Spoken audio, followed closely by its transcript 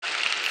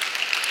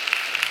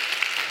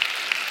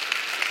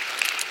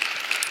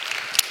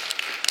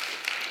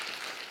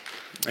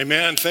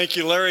Amen. Thank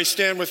you, Larry.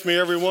 Stand with me,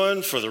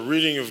 everyone, for the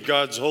reading of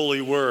God's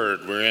holy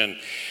word. We're in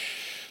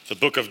the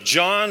book of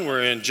John.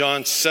 We're in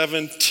John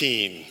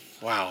 17.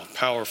 Wow,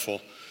 powerful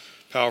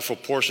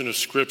portion of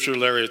scripture.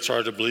 Larry, it's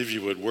hard to believe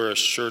you would wear a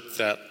shirt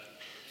that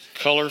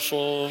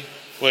colorful.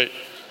 Wait,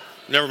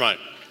 never mind.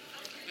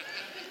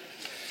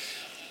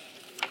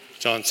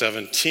 John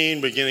 17,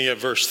 beginning at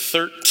verse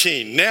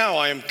 13. Now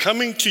I am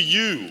coming to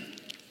you.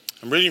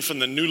 I'm reading from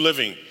the New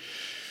Living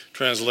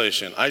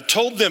Translation. I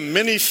told them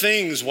many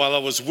things while I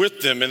was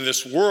with them in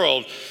this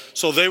world,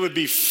 so they would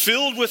be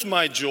filled with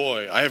my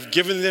joy. I have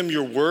given them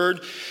your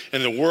word,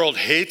 and the world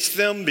hates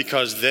them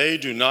because they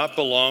do not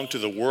belong to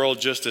the world,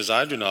 just as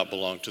I do not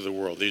belong to the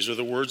world. These are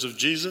the words of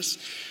Jesus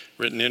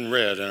written in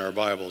red in our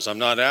Bibles. I'm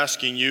not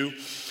asking you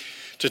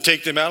to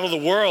take them out of the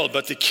world,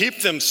 but to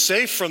keep them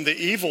safe from the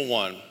evil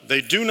one.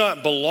 They do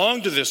not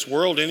belong to this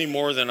world any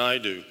more than I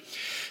do.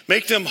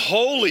 Make them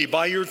holy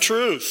by your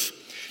truth.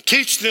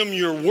 Teach them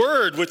your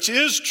word, which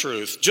is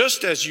truth.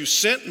 Just as you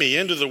sent me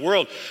into the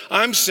world,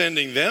 I'm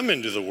sending them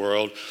into the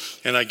world,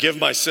 and I give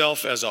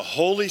myself as a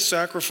holy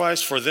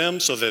sacrifice for them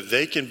so that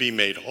they can be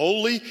made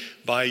holy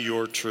by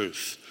your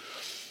truth.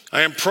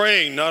 I am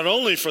praying not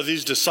only for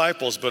these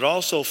disciples, but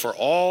also for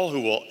all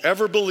who will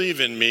ever believe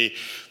in me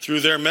through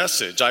their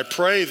message. I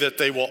pray that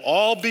they will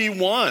all be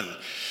one,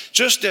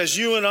 just as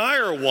you and I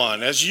are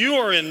one, as you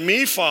are in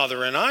me,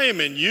 Father, and I am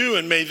in you,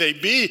 and may they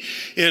be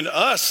in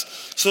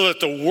us, so that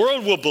the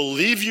world will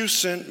believe you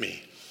sent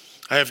me.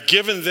 I have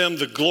given them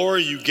the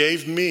glory you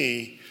gave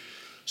me,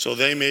 so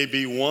they may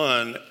be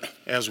one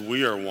as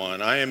we are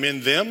one. I am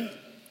in them,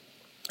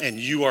 and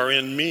you are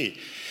in me.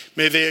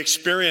 May they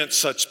experience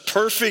such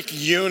perfect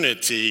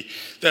unity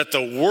that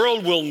the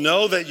world will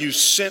know that you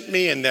sent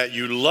me and that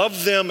you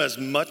love them as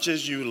much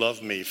as you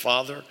love me.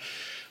 Father,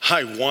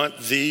 I want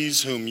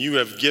these whom you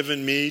have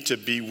given me to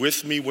be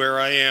with me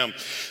where I am.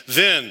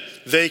 Then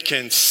they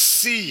can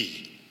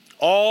see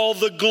all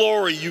the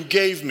glory you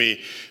gave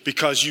me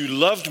because you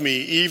loved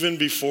me even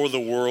before the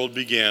world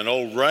began.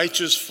 Oh,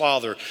 righteous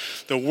Father,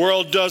 the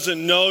world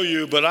doesn't know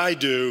you, but I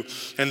do,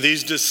 and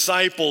these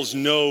disciples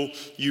know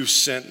you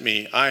sent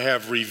me. I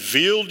have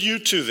revealed you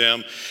to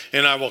them,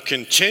 and I will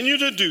continue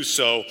to do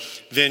so.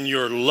 Then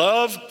your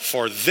love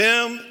for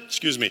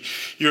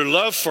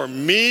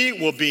me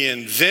will be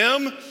in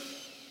them,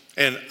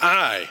 and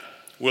I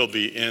will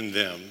be in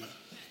them.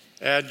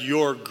 Add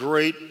your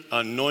great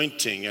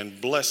anointing and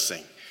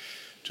blessing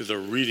to the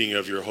reading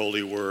of your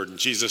holy word. In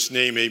Jesus'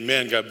 name,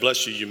 amen. God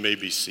bless you. You may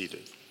be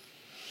seated.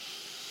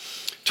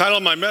 Title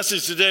of my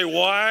message today,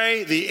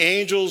 Why the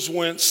Angels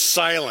Went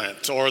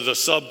Silent, or the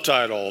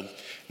subtitle,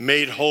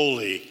 Made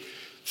Holy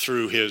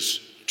Through His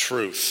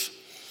Truth.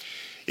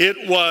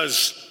 It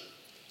was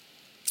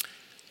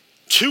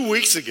 2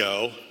 weeks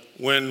ago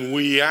when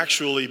we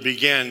actually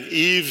began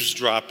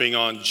eavesdropping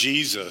on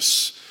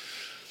Jesus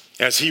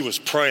as he was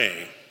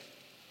praying.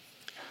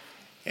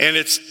 And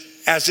it's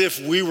as if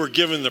we were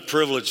given the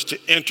privilege to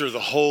enter the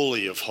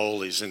Holy of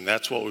Holies, and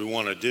that's what we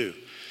want to do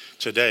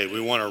today.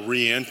 We want to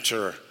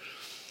re-enter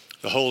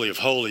the Holy of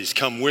Holies.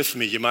 Come with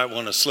me. You might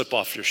want to slip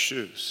off your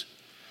shoes.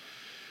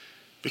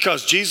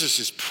 Because Jesus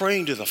is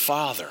praying to the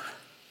Father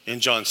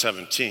in John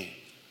 17.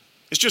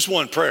 It's just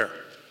one prayer,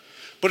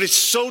 but it's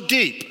so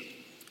deep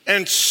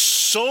and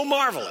so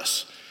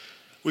marvelous,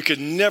 we could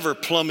never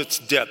plumb its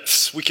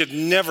depths. We could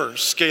never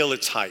scale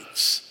its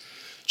heights.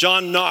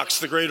 John Knox,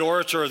 the great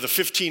orator of the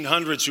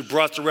 1500s who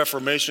brought the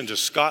Reformation to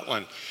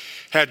Scotland,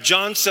 had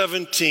John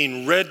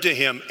 17 read to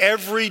him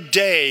every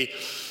day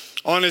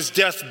on his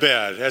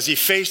deathbed as he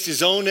faced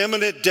his own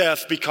imminent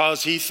death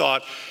because he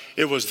thought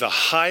it was the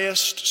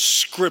highest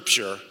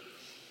scripture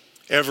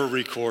ever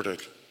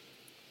recorded.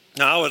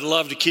 Now, I would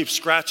love to keep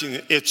scratching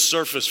its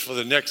surface for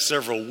the next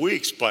several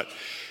weeks, but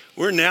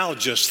we're now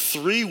just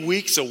 3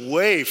 weeks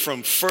away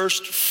from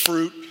First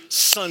Fruit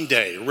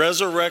Sunday,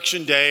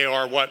 Resurrection Day,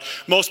 or what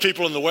most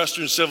people in the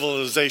Western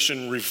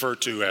civilization refer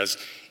to as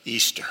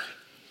Easter.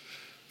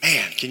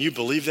 Man, can you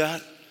believe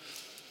that?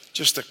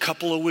 Just a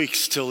couple of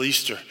weeks till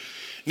Easter.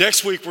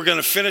 Next week, we're going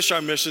to finish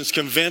our missions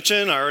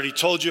convention. I already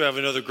told you I have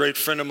another great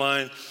friend of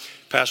mine,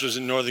 pastors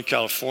in Northern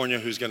California,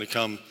 who's going to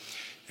come,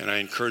 and I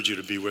encourage you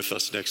to be with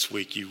us next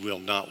week. You will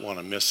not want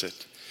to miss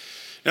it.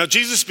 Now,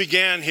 Jesus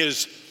began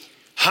his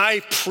high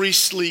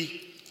priestly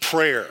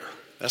prayer.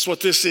 That's what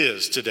this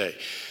is today.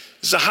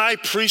 It's a high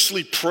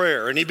priestly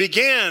prayer, and he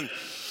began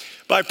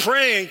by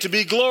praying to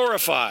be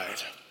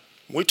glorified.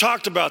 We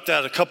talked about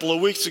that a couple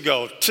of weeks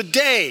ago.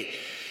 Today,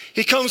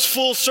 he comes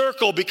full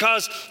circle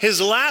because his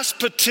last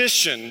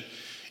petition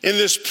in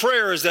this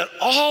prayer is that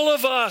all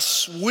of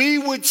us, we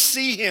would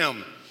see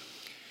him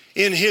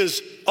in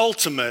his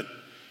ultimate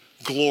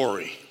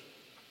glory.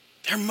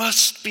 There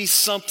must be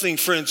something,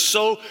 friends,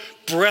 so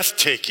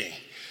breathtaking,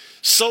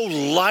 so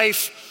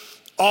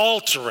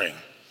life-altering,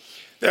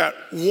 that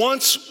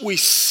once we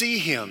see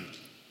him,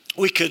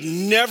 we could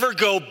never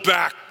go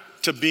back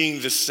to being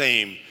the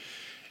same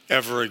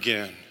ever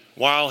again.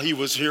 While he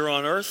was here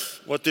on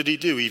earth, what did he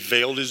do? He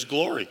veiled his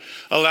glory,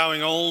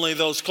 allowing only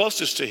those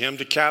closest to him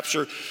to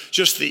capture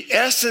just the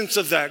essence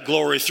of that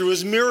glory through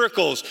his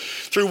miracles,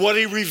 through what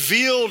he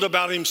revealed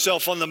about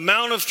himself on the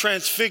Mount of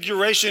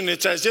Transfiguration.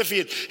 It's as if he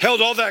had held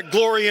all that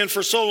glory in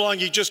for so long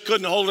he just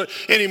couldn't hold it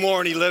anymore,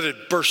 and he let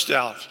it burst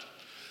out.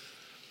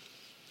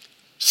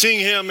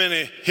 Seeing him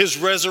in his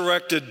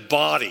resurrected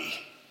body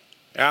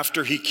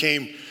after he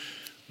came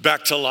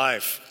back to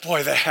life,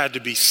 boy, that had to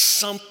be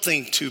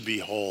something to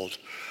behold.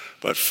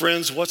 But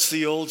friends, what's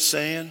the old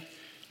saying?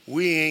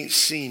 We ain't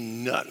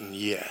seen nothing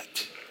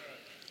yet.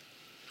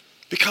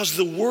 Because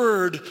the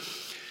word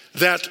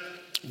that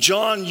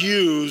John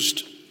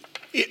used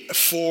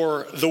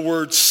for the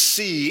word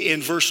see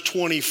in verse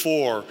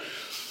 24,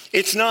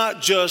 it's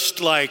not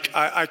just like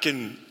I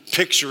can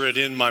picture it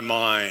in my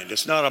mind.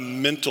 It's not a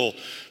mental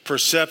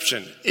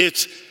perception.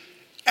 It's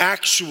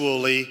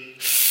actually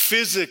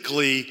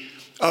physically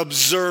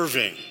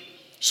observing.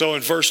 So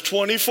in verse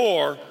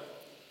 24,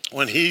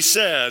 when he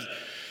said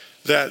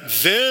that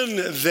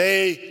then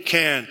they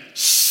can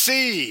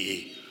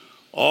see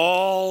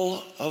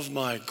all of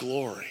my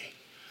glory,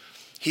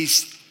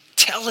 he's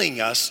telling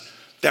us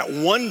that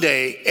one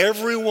day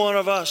every one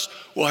of us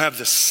will have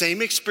the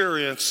same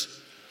experience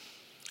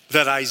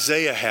that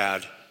Isaiah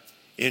had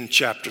in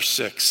chapter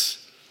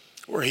 6,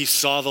 where he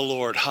saw the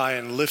Lord high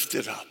and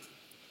lifted up,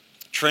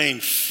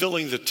 train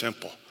filling the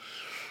temple.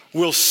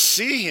 We'll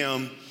see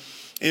him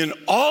in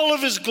all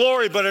of his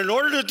glory, but in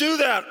order to do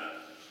that,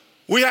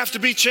 we have to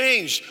be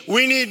changed.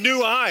 We need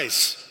new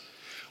eyes.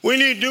 We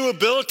need new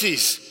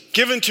abilities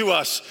given to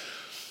us.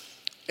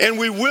 And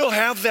we will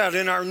have that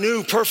in our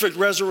new perfect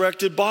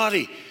resurrected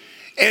body.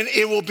 And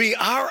it will be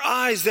our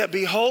eyes that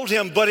behold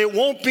him, but it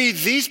won't be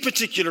these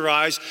particular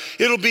eyes.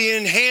 It'll be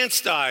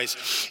enhanced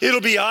eyes. It'll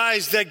be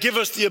eyes that give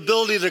us the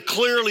ability to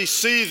clearly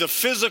see the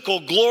physical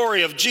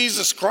glory of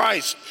Jesus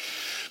Christ.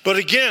 But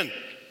again,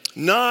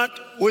 not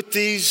with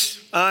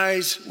these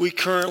eyes we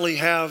currently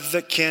have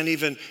that can't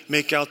even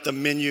make out the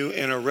menu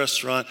in a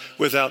restaurant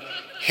without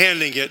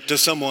handing it to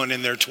someone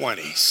in their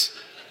 20s.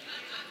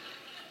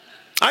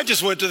 I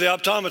just went to the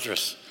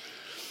optometrist.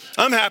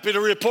 I'm happy to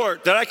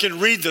report that I can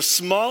read the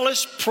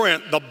smallest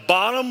print, the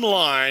bottom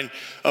line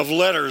of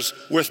letters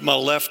with my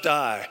left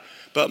eye,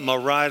 but my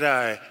right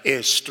eye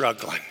is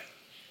struggling.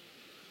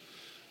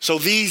 So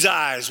these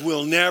eyes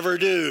will never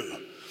do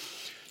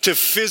to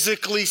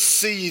physically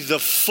see the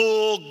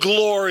full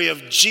glory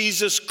of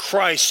Jesus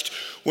Christ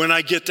when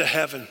I get to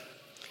heaven.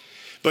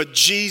 But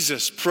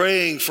Jesus,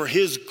 praying for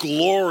his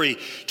glory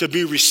to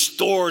be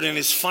restored in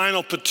his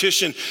final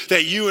petition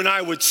that you and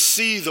I would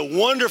see the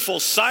wonderful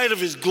sight of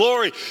his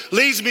glory,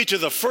 leads me to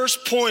the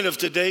first point of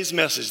today's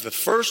message. The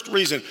first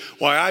reason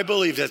why I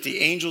believe that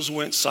the angels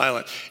went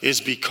silent is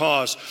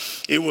because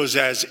it was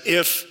as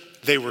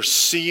if they were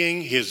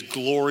seeing his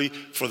glory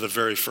for the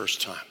very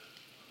first time.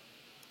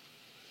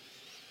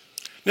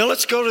 Now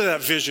let's go to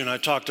that vision I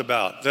talked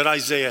about that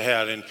Isaiah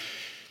had in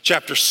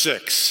chapter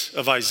 6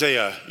 of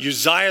Isaiah.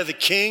 Uzziah the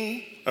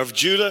king of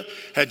Judah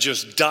had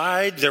just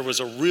died. There was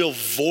a real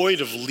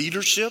void of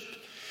leadership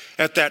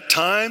at that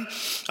time.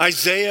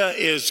 Isaiah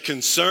is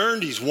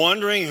concerned. He's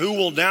wondering who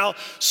will now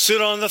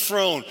sit on the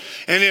throne.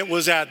 And it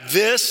was at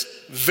this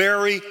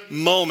very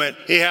moment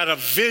he had a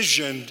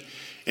vision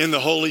in the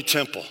holy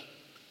temple.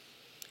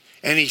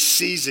 And he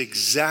sees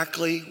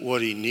exactly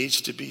what he needs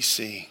to be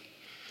seeing.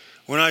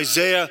 When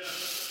Isaiah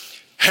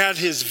had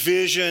his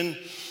vision,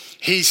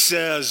 he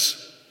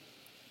says,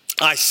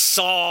 I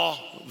saw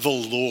the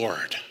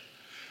Lord.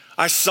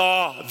 I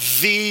saw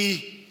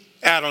the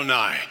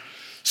Adonai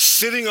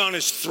sitting on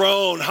his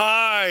throne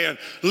high and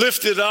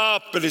lifted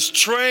up, and his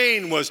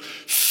train was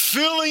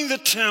filling the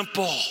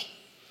temple.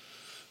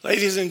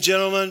 Ladies and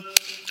gentlemen,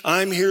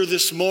 I'm here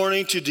this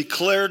morning to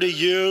declare to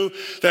you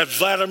that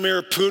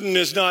Vladimir Putin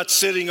is not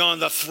sitting on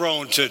the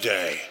throne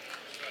today.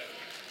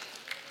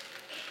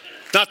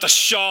 Not the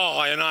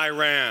Shah in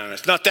Iran.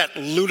 It's not that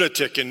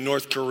lunatic in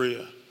North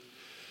Korea.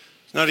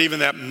 It's not even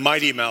that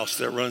mighty mouse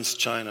that runs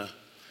China.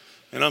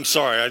 And I'm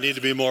sorry, I need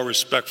to be more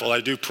respectful.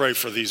 I do pray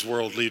for these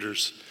world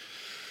leaders.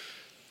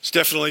 It's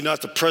definitely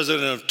not the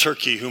president of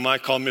Turkey, whom I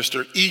call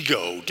Mr.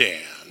 Ego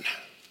Dan.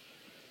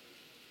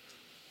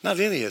 Not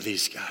any of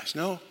these guys.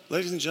 No,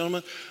 ladies and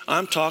gentlemen,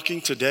 I'm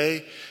talking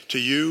today to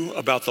you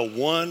about the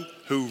one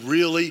who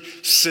really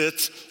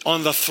sits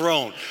on the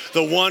throne.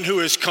 The one who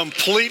is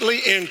completely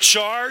in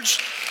charge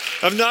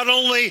of not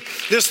only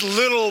this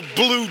little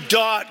blue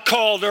dot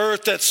called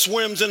Earth that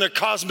swims in a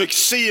cosmic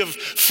sea of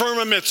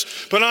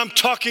firmaments, but I'm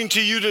talking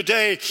to you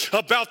today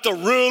about the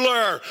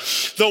ruler,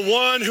 the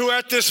one who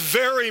at this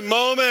very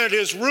moment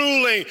is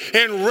ruling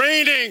and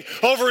reigning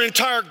over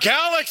entire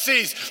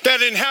galaxies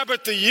that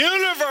inhabit the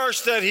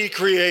universe that he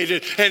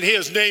created, and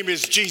his name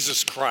is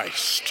Jesus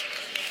Christ.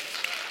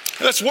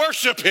 Let's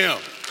worship him.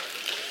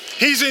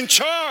 He's in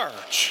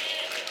charge.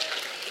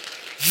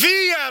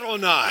 The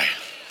Adonai,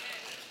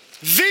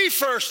 the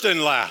first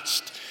and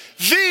last,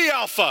 the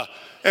Alpha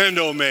and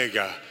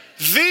Omega,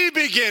 the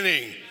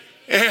beginning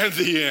and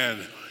the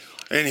end.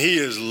 And he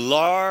is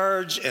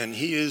large and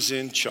he is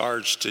in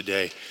charge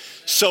today.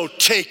 So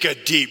take a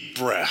deep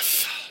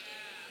breath.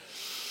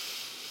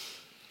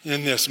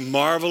 In this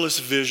marvelous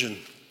vision,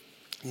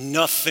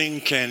 nothing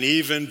can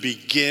even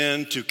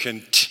begin to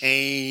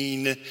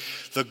contain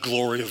the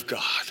glory of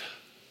God.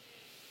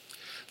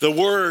 The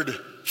word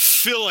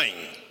filling,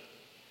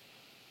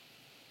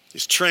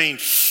 his train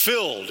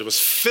filled. It was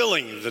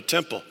filling the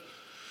temple.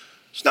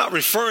 It's not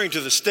referring to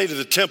the state of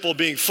the temple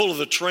being full of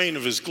the train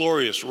of his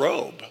glorious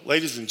robe,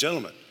 ladies and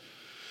gentlemen.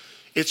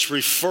 It's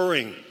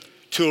referring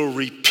to a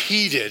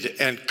repeated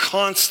and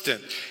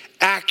constant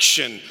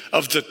action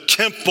of the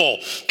temple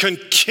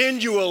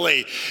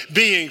continually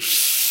being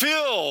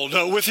filled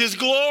with his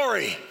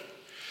glory.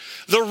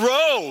 The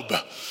robe,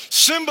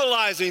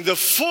 symbolizing the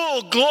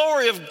full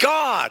glory of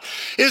God,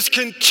 is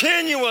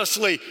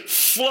continuously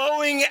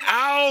flowing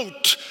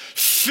out,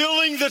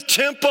 filling the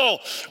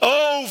temple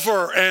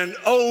over and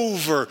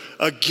over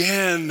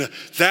again.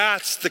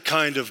 That's the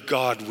kind of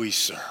God we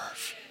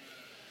serve.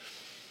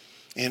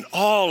 In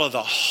all of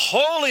the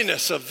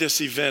holiness of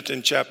this event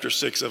in chapter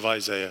 6 of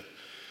Isaiah,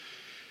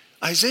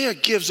 Isaiah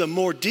gives a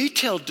more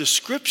detailed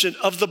description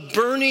of the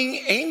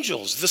burning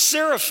angels, the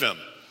seraphim,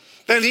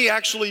 than he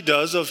actually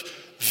does of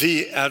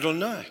the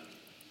Adonai.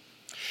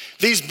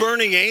 These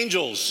burning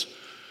angels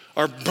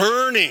are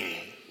burning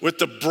with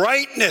the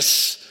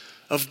brightness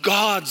of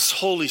God's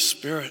Holy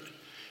Spirit,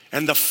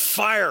 and the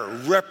fire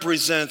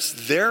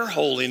represents their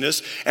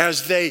holiness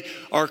as they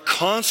are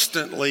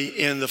constantly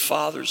in the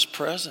Father's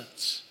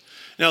presence.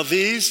 Now,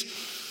 these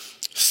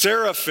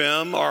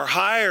seraphim are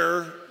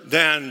higher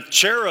than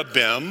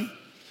cherubim,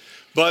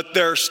 but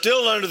they're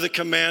still under the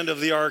command of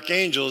the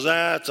archangels.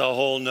 That's a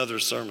whole nother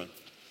sermon.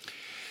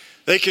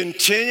 They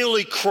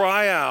continually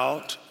cry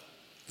out.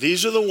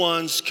 These are the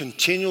ones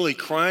continually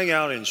crying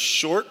out in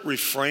short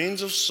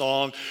refrains of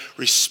song,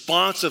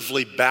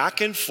 responsively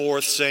back and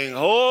forth, saying,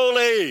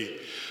 "Holy,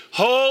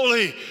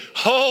 holy,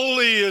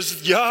 holy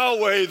is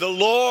Yahweh, the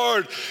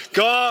Lord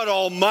God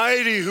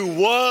Almighty, who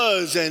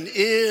was and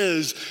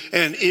is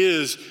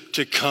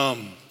to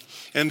come."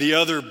 And the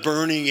other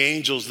burning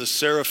angels, the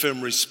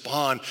seraphim,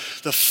 respond,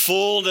 "The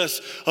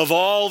fullness of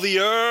all the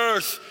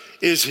earth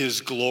is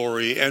his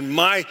glory." And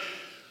my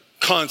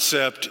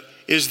concept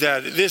is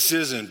that this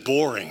isn't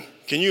boring.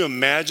 Can you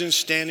imagine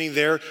standing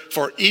there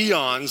for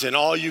eons and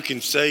all you can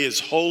say is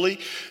holy?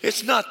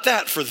 It's not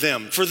that for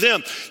them. For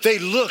them, they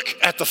look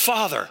at the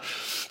Father.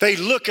 They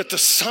look at the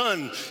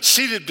Son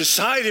seated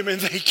beside him, and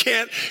they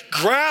can't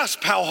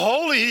grasp how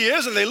holy he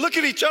is. And they look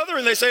at each other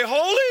and they say,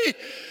 "Holy,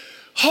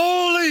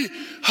 holy,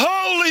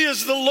 holy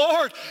is the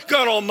Lord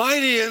God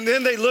Almighty." And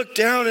then they look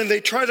down and they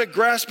try to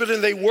grasp it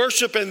and they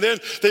worship, and then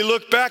they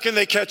look back and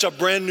they catch a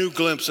brand new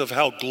glimpse of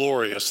how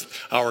glorious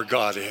our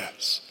God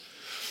is.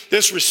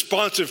 This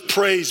responsive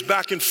praise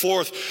back and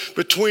forth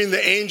between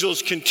the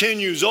angels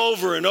continues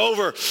over and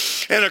over.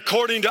 And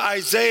according to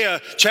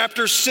Isaiah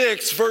chapter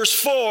 6, verse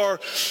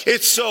 4,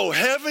 it's so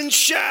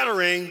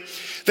heaven-shattering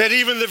that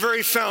even the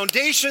very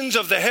foundations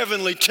of the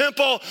heavenly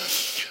temple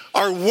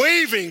are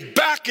waving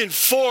back and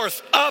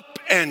forth, up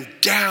and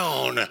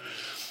down,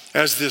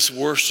 as this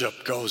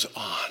worship goes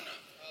on.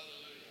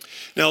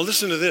 Now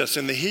listen to this.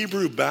 In the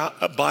Hebrew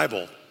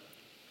Bible,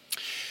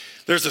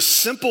 there's a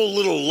simple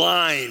little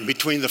line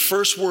between the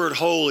first word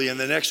holy and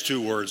the next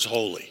two words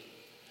holy.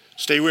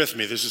 Stay with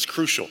me. This is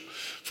crucial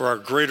for our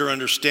greater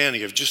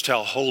understanding of just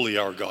how holy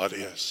our God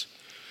is.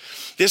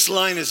 This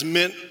line is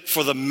meant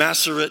for the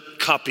Masoret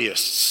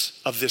copyists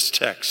of this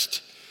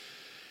text.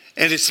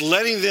 And it's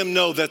letting them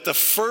know that the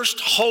first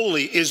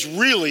holy is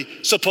really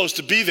supposed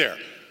to be there.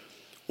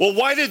 Well,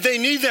 why did they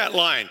need that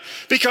line?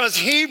 Because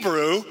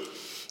Hebrew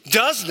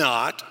does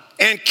not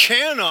and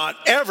cannot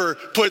ever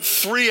put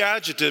three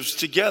adjectives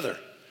together.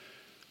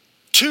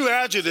 Two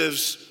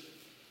adjectives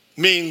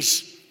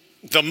means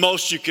the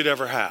most you could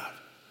ever have.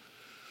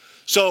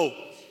 So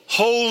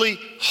holy,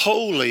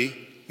 holy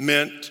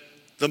meant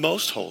the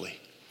most holy.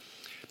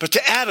 But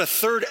to add a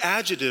third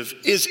adjective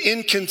is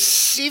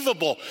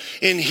inconceivable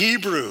in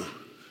Hebrew.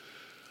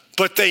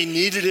 But they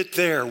needed it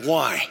there.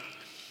 Why?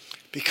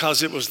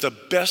 Because it was the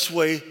best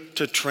way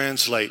to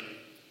translate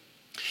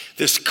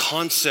this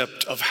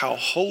concept of how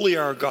holy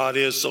our God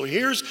is. So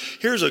here's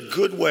a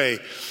good way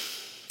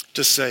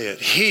to say it.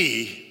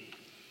 He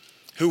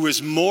who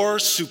is more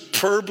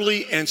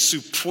superbly and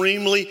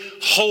supremely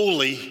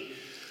holy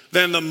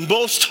than the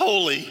most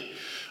holy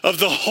of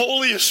the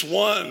holiest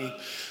one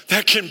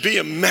that can be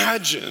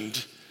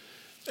imagined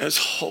as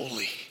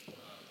holy.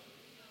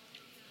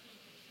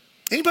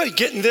 Anybody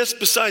getting this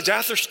besides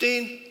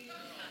Atherstein?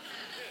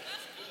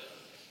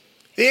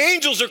 The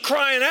angels are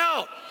crying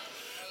out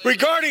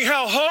regarding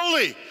how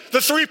holy the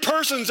three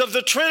persons of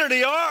the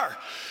Trinity are,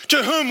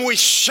 to whom we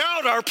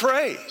shout our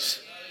praise.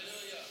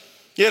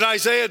 Yet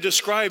Isaiah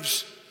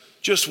describes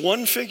just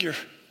one figure,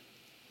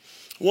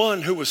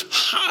 one who was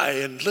high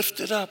and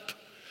lifted up.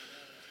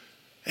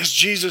 As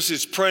Jesus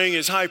is praying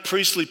his high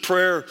priestly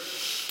prayer,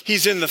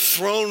 he's in the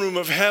throne room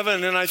of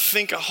heaven, and I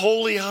think a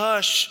holy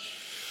hush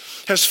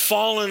has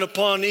fallen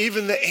upon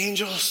even the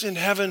angels in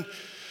heaven.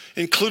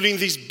 including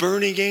these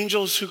burning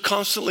angels who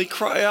constantly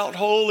cry out,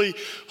 holy,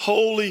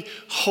 holy,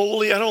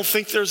 holy. I don't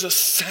think there's a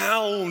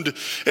sound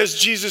as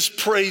Jesus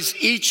prays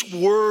each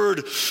word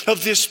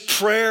of this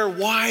prayer.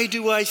 Why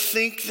do I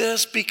think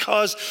this?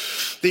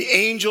 Because the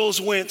angels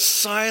went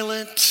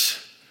silent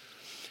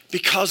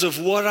because of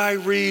what I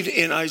read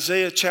in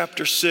Isaiah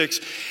chapter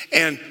 6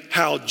 and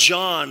how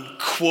John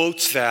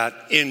quotes that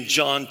in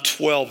John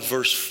 12,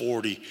 verse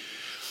 40.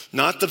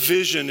 Not the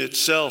vision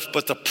itself,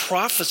 but the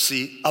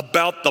prophecy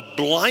about the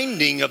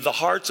blinding of the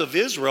hearts of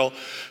Israel.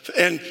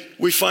 And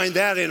we find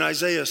that in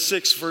Isaiah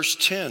 6, verse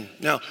 10.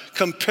 Now,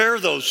 compare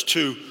those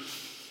two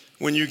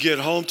when you get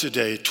home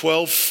today.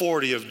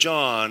 12:40 of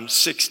John,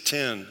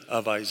 6:10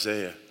 of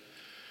Isaiah.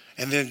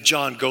 And then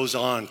John goes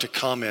on to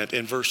comment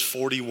in verse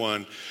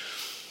 41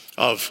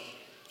 of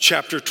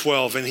chapter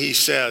 12, and he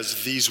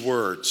says these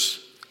words.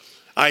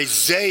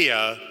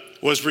 Isaiah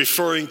was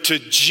referring to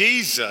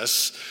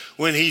Jesus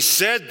when he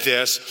said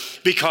this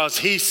because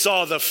he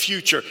saw the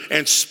future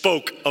and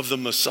spoke of the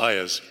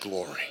Messiah's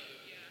glory.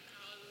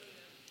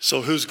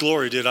 So whose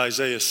glory did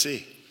Isaiah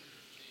see?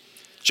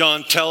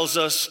 John tells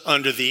us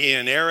under the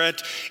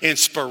inerrant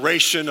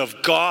inspiration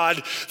of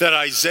God that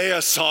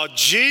Isaiah saw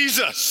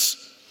Jesus.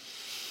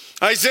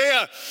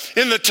 Isaiah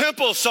in the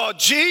temple saw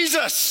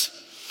Jesus.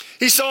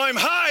 He saw him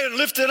high and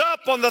lifted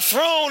up on the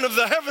throne of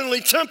the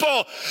heavenly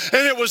temple.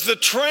 And it was the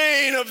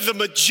train of the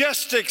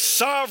majestic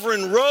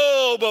sovereign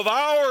robe of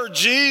our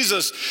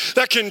Jesus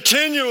that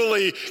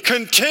continually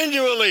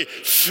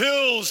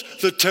fills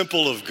the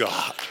temple of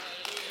God.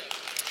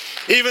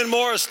 Even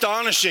more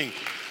astonishing,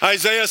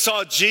 Isaiah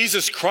saw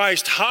Jesus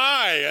Christ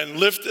high and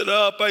lifted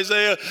up.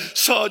 Isaiah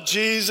saw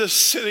Jesus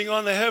sitting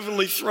on the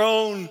heavenly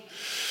throne.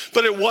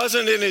 But it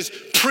wasn't in his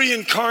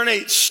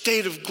pre-incarnate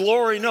state of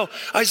glory. No,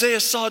 Isaiah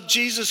saw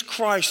Jesus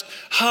Christ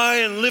high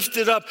and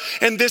lifted up.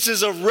 And this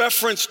is a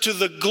reference to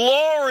the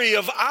glory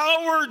of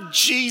our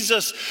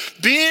Jesus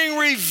being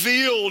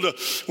revealed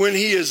when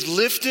he is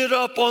lifted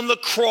up on the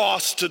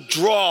cross to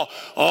draw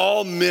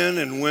all men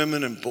and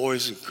women and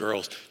boys and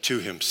girls to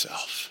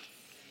himself.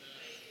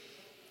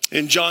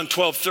 In John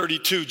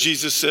 12:32,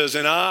 Jesus says,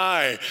 and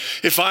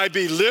if I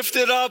be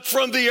lifted up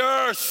from the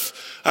earth,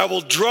 I will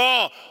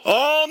draw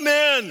all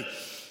men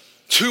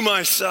to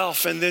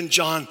myself. And then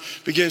John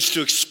begins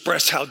to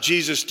express how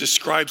Jesus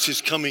describes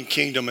his coming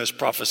kingdom as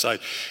prophesied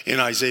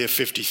in Isaiah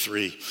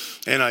 53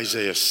 and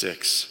Isaiah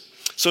 6.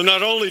 So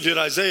not only did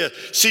Isaiah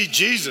see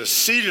Jesus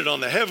seated on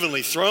the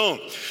heavenly throne,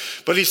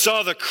 but he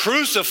saw the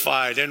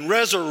crucified and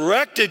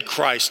resurrected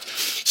Christ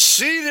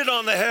seated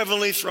on the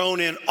heavenly throne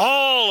in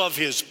all of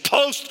his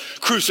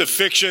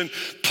post-crucifixion,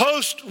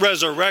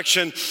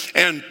 post-resurrection,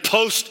 and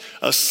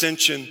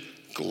post-ascension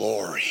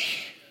glory.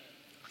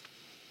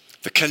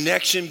 The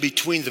connection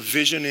between the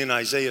vision in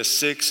Isaiah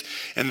 6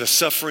 and the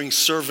suffering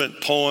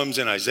servant poems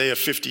in Isaiah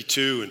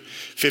 52 and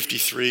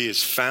 53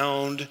 is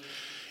found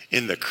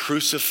in the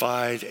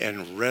crucified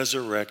and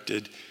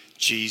resurrected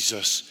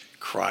Jesus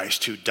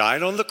Christ, who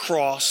died on the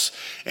cross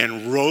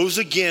and rose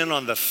again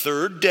on the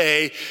third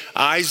day.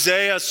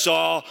 Isaiah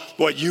saw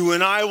what you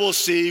and I will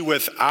see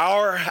with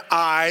our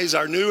eyes,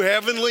 our new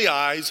heavenly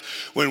eyes.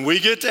 When we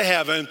get to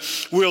heaven,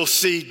 we'll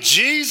see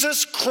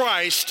Jesus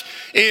Christ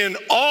in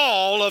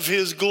all of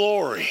his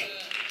glory.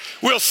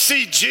 We'll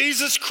see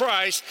Jesus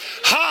Christ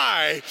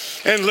high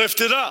and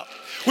lifted up.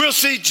 We'll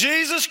see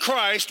Jesus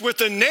Christ with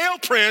the nail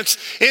prints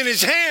in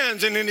his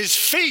hands and in his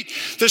feet,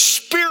 the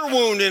spear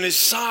wound in his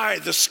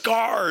side, the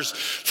scars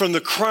from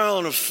the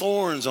crown of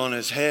thorns on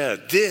his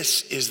head.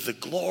 This is the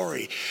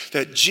glory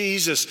that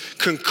Jesus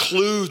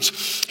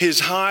concludes his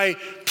high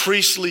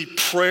priestly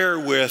prayer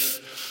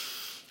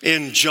with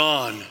in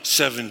John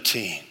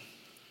 17.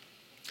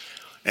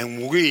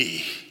 And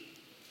we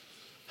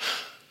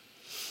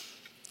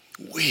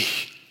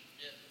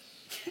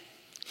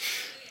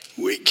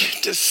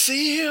get to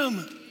see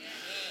him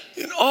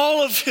in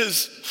all of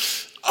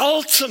his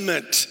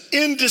ultimate,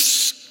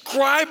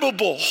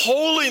 indescribable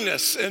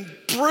holiness and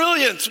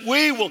brilliance.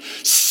 We will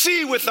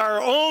see with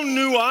our own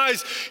new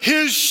eyes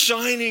his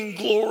shining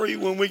glory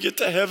when we get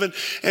to heaven.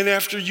 And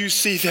after you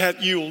see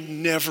that, you'll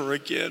never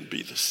again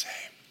be the same.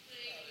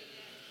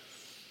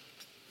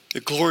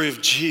 The glory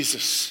of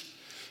Jesus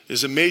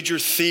is a major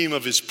theme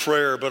of his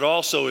prayer, but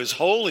also his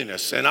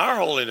holiness. And our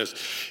holiness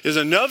is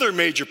another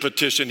major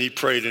petition he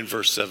prayed in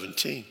verse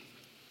 17.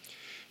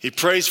 He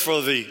prays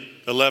for the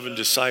 11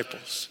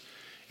 disciples.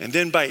 And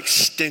then by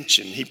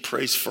extension, he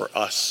prays for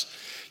us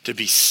to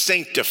be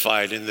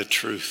sanctified in the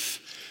truth.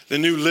 The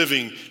New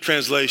Living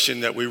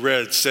Translation that we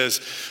read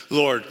says,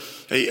 Lord,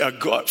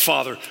 God,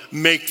 Father,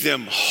 make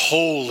them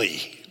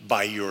holy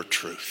by your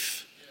truth.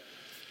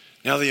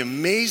 Now, the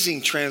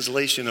amazing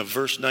translation of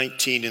verse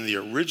 19 in the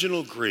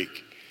original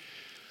Greek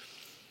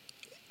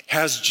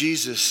has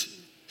Jesus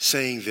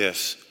saying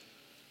this,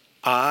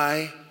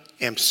 I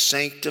am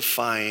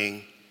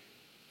sanctifying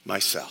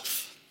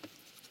myself.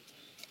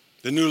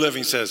 The New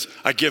Living says,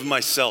 I give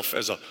myself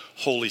as a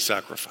holy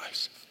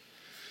sacrifice.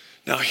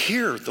 Now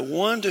here, the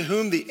one to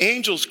whom the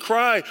angels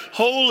cry,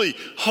 holy,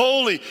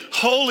 holy,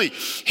 holy.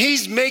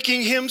 He's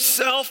making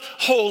himself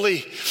holy.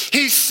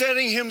 He's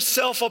setting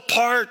himself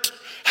apart.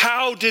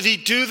 How did he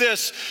do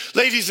this?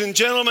 Ladies and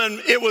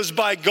gentlemen, it was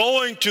by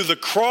going to the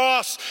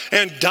cross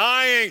and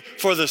dying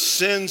for the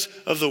sins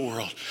of the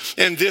world.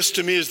 And this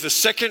to me is the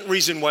second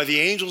reason why the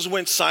angels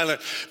went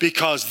silent,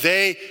 because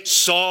they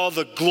saw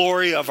the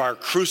glory of our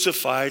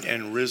crucified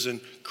and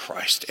risen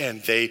Christ,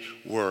 and they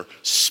were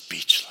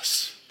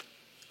speechless.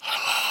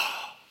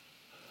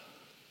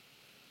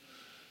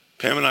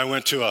 Pam and I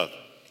went to a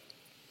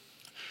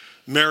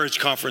marriage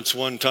conference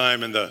one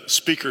time, and the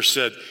speaker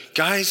said,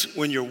 guys,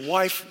 when your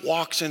wife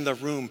walks in the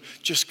room,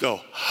 just go,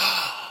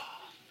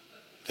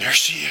 there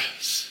she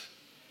is.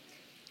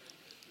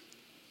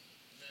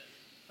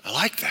 I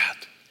like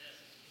that.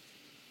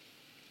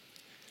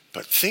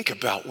 But think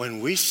about when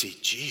we see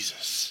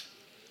Jesus,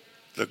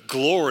 the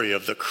glory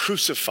of the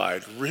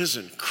crucified,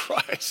 risen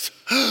Christ.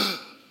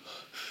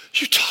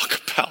 You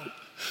talk about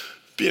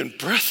being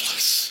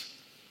breathless.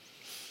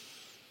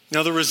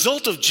 Now, the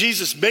result of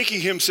Jesus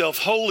making himself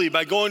holy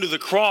by going to the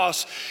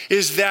cross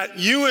is that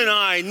you and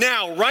I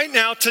now, right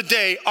now,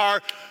 today,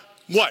 are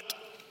what?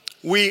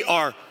 We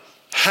are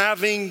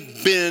having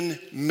been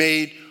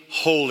made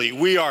holy.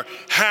 We are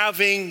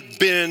having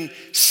been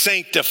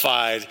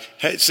sanctified,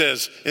 it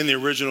says in the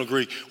original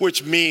Greek,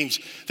 which means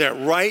that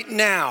right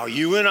now,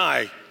 you and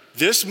I,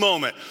 this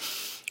moment,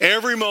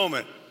 every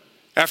moment,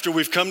 after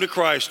we've come to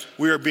Christ,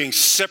 we are being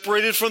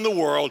separated from the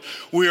world.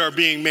 We are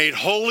being made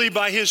holy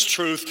by his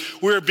truth.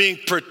 We are being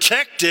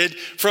protected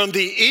from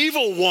the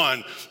evil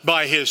one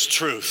by his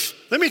truth.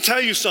 Let me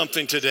tell you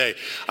something today.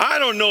 I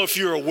don't know if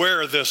you're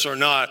aware of this or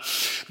not,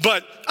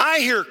 but I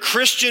hear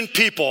Christian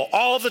people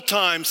all the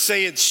time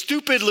saying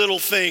stupid little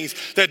things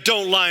that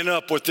don't line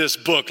up with this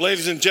book.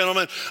 Ladies and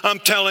gentlemen, I'm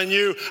telling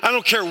you, I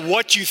don't care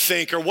what you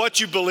think or what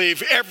you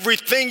believe.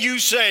 Everything you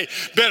say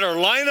better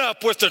line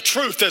up with the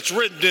truth that's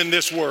written in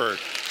this word,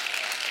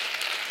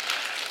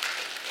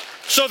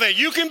 so that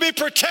you can be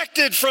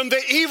protected from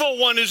the evil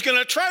one who's going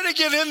to try to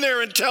get in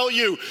there and tell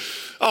you,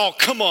 oh,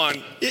 come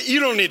on, you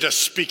don't need to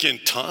speak in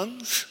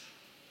tongues.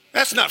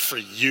 That's not for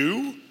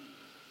you.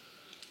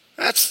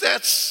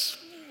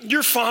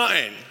 You're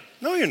fine.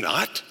 No, you're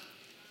not.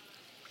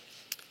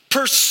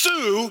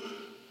 Pursue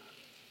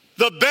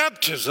the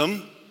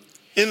baptism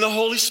in the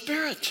Holy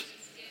Spirit.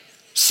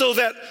 So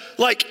that,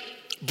 like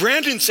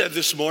Brandon said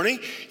this morning,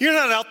 you're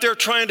not out there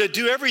trying to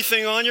do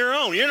everything on your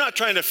own. You're not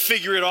trying to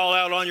figure it all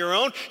out on your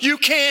own. You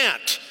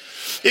can't.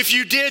 If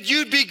you did,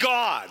 you'd be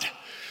God.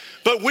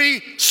 But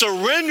we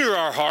surrender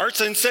our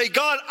hearts and say,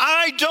 God,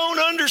 I don't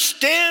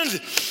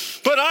understand,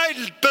 but I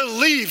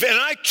believe and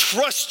I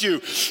trust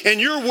you.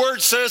 And your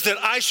word says that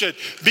I should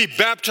be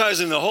baptized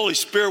in the Holy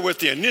Spirit with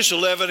the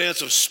initial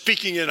evidence of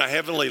speaking in a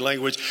heavenly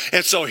language.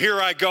 And so here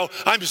I go.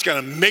 I'm just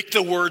going to make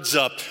the words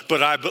up.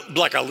 But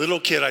like a little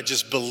kid, I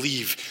just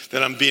believe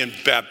that I'm being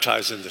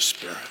baptized in the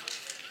Spirit.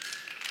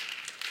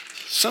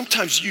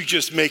 Sometimes you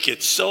just make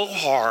it so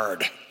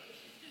hard.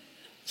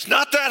 It's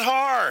not that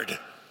hard.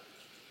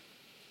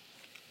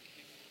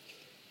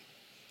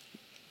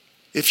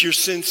 If you're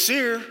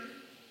sincere,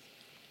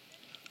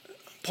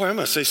 boy, I'm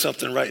going to say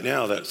something right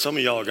now that some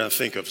of y'all are going to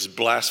think of as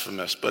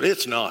blasphemous, but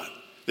it's not.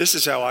 This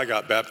is how I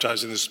got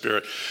baptized in the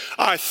Spirit.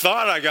 I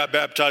thought I got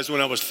baptized when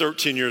I was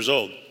 13 years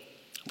old,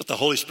 but the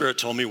Holy Spirit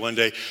told me one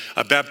day,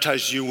 I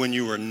baptized you when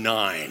you were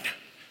 9.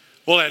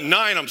 Well, at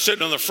 9, I'm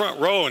sitting on the front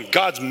row, and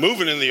God's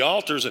moving in the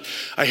altars, and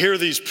I hear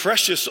these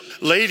precious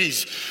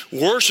ladies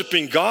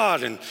worshiping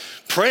God and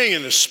praying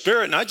in the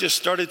Spirit, and I just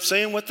started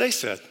saying what they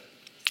said.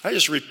 I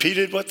just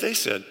repeated what they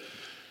said.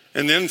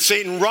 And then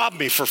Satan robbed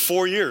me for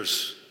 4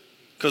 years,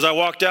 because I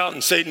walked out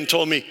and Satan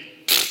told me,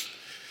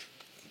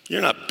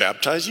 you're not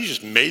baptized. You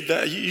just made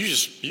that. You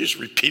just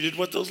repeated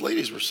what those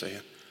ladies were saying.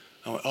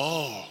 I went,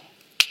 oh.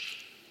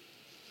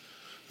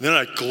 Then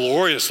I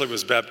gloriously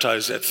was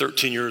baptized at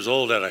 13 years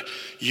old at a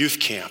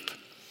youth camp.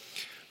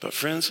 But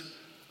friends,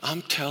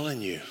 I'm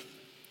telling you,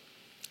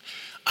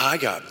 I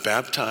got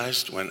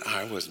baptized when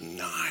I was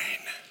 9.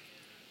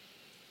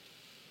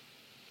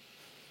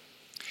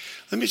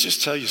 Let me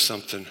just tell you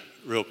something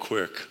real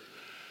quick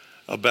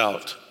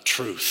about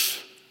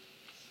truth.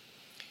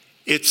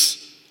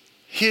 It's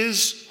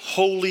his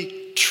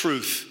holy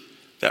truth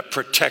that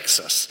protects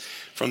us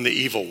from the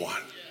evil one.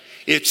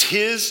 It's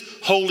his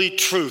holy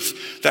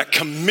truth that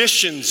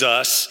commissions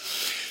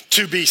us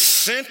to be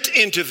sent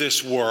into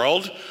this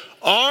world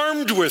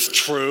armed with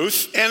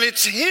truth, and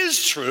it's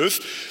his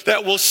truth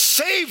that will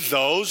save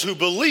those who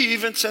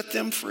believe and set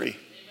them free.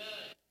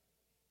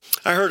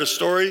 I heard a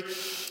story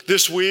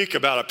this week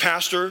about a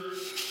pastor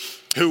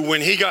who,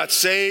 when he got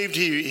saved,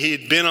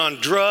 he'd been on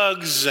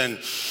drugs, and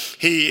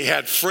he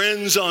had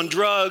friends on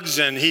drugs,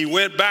 and he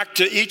went back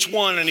to each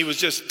one and he was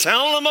just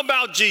telling them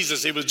about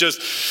Jesus. He was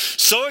just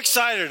so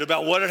excited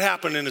about what had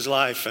happened in his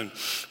life. And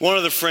one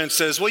of the friends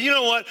says, well, you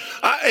know what?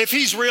 If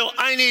he's real,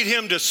 I need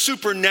him to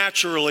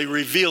supernaturally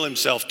reveal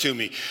himself to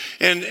me.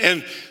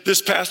 And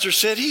this pastor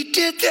said, he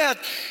did that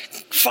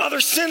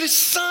Father sent his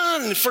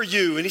son for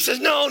you. And he says,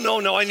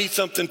 no, I need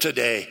something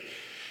today.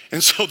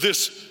 And so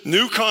this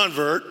new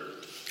convert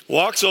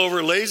walks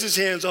over, lays his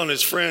hands on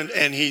his friend,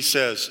 and he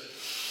says,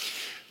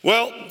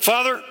 well,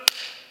 Father,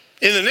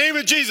 in the name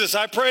of Jesus,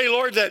 I pray,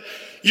 Lord, that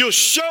you'll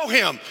show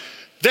him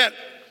that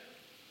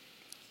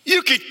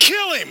you could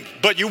kill him,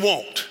 but you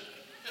won't.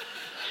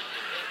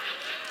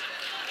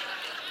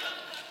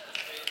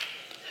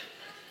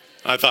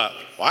 I thought,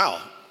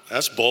 wow,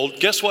 that's bold.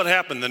 Guess what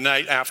happened the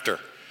night after?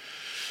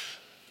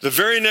 The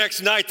very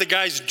next night, the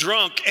guy's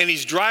drunk and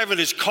he's driving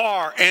his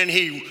car and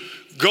he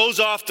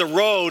goes off the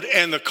road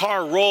and the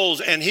car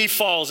rolls and he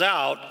falls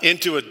out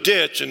into a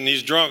ditch, and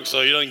he's drunk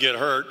so he doesn't get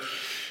hurt.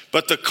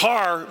 But the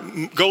car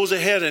goes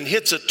ahead and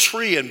hits a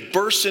tree and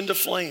bursts into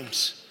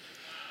flames.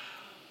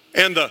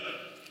 And the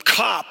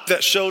cop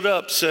that showed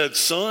up said,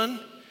 son,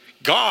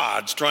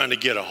 God's trying to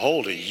get a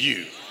hold of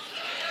you.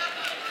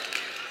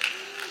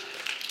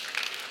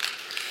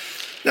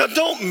 Now,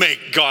 don't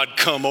make God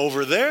come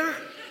over there,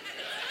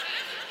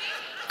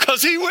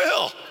 because he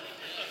will.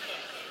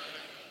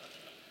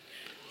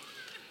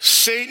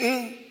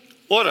 Satan,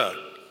 what a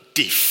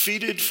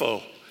defeated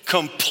foe.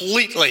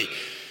 Completely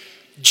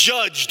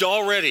judged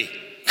already.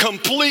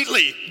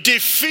 Completely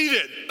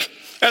defeated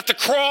at the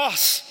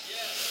cross.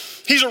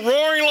 He's a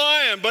roaring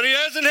lion, but he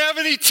doesn't have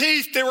any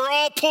teeth. They were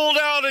all pulled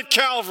out at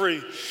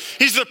Calvary.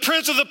 He's the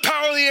prince of the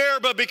power of the air,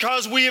 but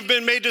because we have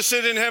been made to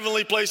sit in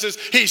heavenly places,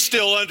 he's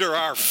still under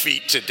our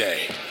feet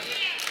today.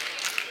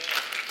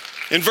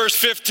 In verse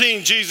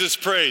 15, Jesus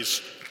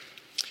prays,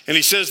 and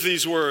he says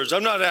these words,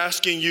 I'm not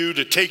asking you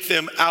to take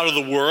them out of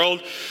the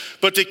world,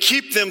 but to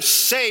keep them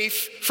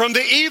safe from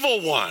the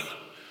evil one.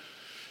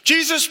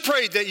 Jesus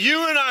prayed that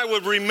you and I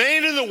would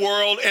remain in the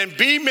world and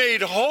be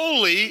made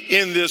holy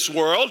in this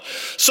world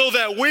so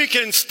that we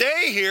can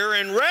stay here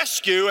and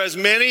rescue as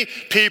many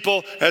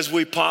people as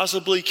we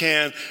possibly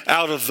can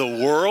out of the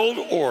world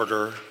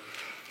order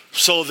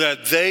so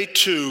that they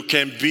too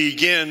can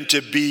begin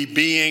to be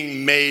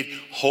being made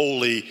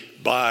holy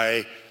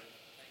by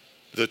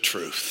the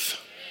truth.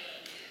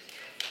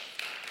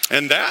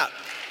 And that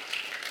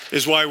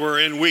is why we're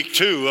in week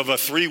 2 of a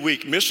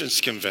 3-week missions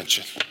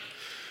convention.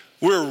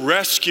 We're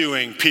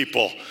rescuing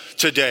people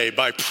today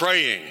by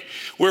praying.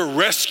 We're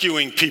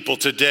rescuing people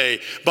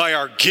today by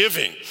our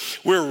giving.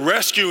 We're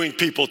rescuing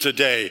people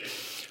today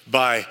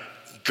by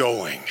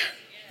going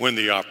when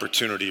the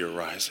opportunity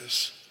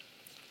arises.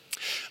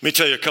 Let me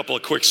tell you a couple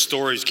of quick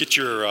stories. Get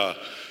your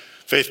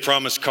faith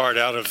promise card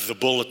out of the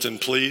bulletin,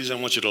 please. I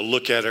want you to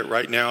look at it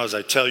right now as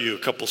I tell you a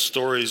couple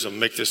stories. I'll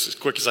make this as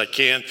quick as I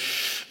can.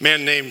 A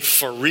man named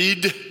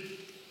Farid,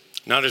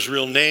 not his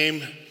real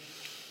name.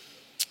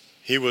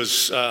 He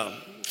was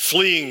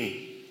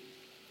fleeing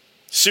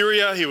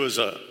Syria. He was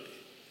a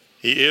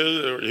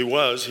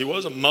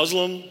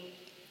Muslim.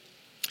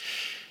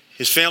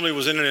 His family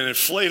was in an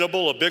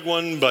inflatable, a big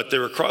one, but they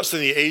were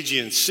crossing the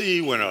Aegean Sea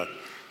when a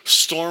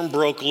storm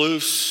broke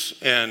loose,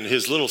 and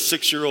his little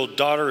 6-year-old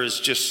daughter is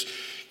just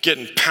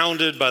getting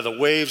pounded by the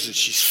waves, and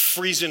she's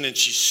freezing and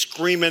she's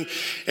screaming,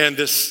 and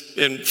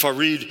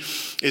Farid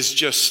is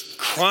just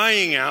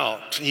crying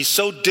out. He's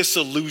so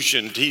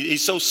disillusioned.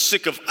 He's so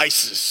sick of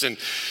ISIS and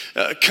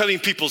cutting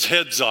people's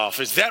heads off.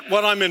 Is that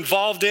what I'm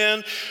involved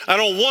in? I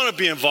don't want to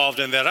be involved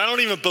in that. I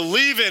don't even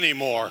believe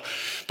anymore.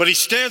 But he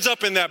stands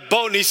up in that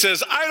boat and he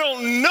says, I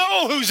don't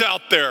know who's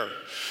out there,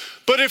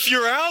 but if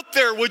you're out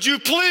there, would you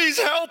please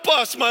help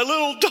us? My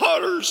little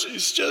daughter,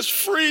 she's just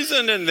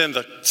freezing. And then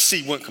the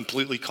sea went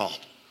completely calm.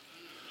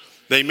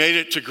 They made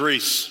it to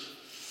Greece.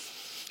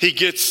 He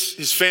gets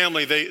his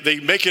family.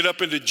 They make it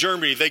up into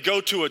Germany. They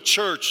go to a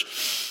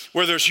church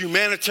where there's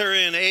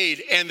humanitarian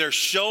aid, and they're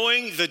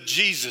showing the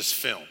Jesus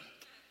film.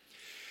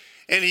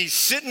 And he's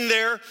sitting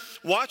there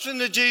watching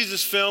the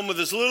Jesus film with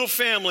his little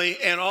family,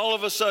 and all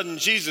of a sudden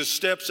Jesus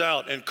steps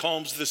out and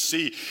calms the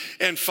sea.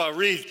 And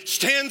Farid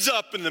stands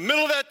up in the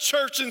middle of that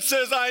church and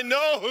says, I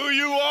know who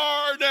you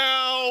are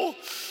now.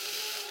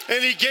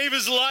 And he gave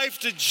his life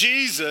to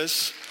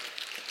Jesus.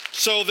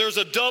 So there's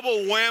a double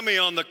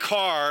whammy on the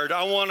card.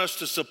 I want us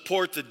to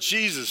support the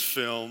Jesus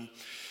film.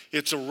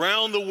 It's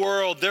around the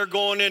world. They're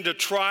going into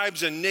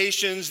tribes and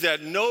nations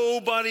that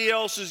nobody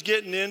else is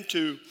getting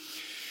into.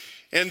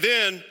 And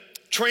then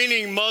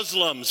training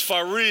Muslims,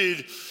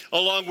 Farid,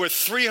 along with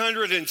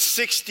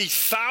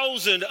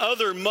 360,000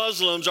 other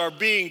Muslims, are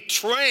being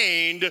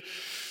trained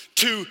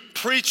to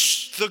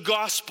preach the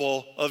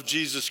gospel of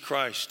Jesus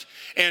Christ.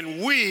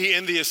 And we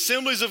in the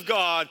Assemblies of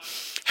God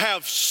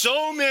have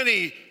so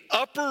many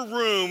upper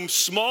room,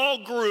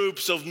 small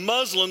groups of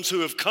Muslims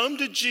who have come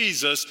to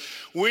Jesus.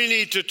 We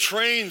need to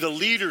train the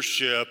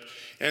leadership.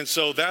 And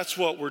so that's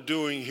what we're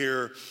doing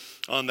here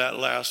on that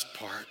last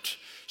part.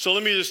 So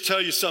let me just tell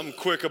you something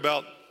quick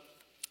about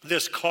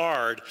this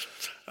card.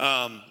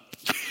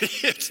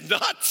 It's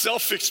not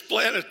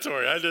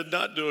self-explanatory. I did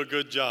not do a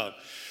good job.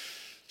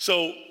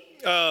 So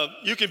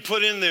you can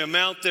put in the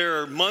amount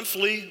there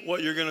monthly,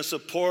 what you're going to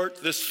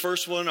support. This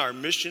first one, our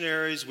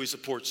missionaries, we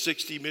support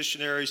 60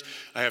 missionaries.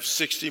 I have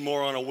 60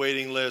 more on a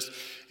waiting list,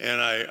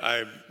 and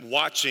I'm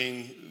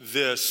watching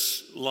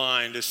this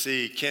line to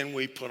see, can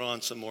we put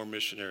on some more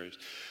missionaries?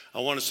 I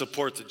want to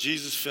support the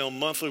Jesus Film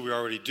monthly. We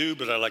already do,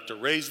 but I'd like to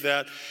raise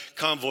that.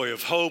 Convoy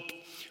of Hope,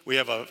 we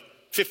have a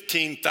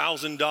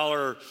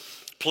 $15,000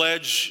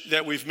 pledge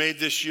that we've made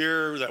this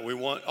year that we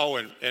want. Oh,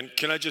 and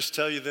can I just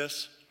tell you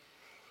this?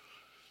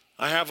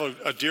 I have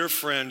a dear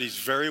friend, he's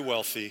very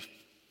wealthy,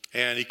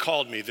 and he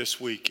called me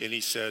this week and he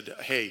said,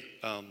 hey,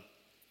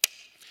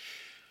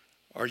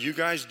 are you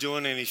guys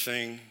doing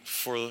anything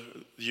for the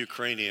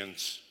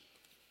Ukrainians?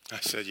 I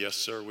said, yes,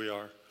 sir, we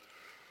are.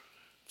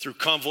 Through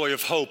Convoy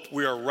of Hope,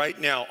 we are right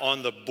now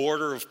on the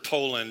border of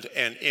Poland,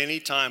 and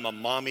anytime a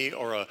mommy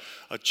or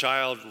a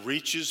child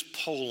reaches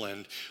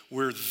Poland,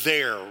 we're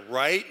there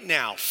right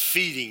now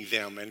feeding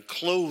them and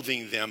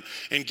clothing them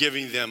and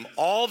giving them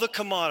all the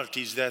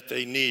commodities that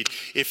they need.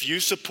 If you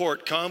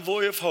support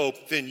Convoy of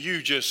Hope, then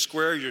you just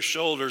square your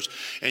shoulders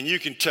and you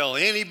can tell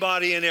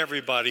anybody and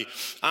everybody,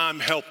 I'm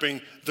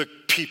helping the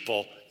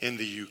people in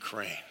the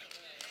Ukraine.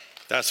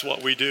 That's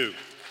what we do.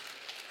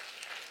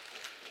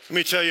 Let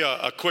me tell you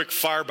a quick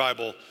Fire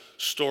Bible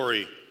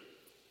story.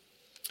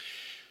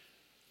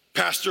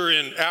 Pastor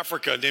in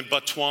Africa named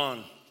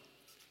Batuan,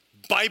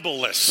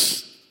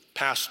 Bible-less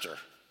pastor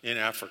in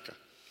Africa.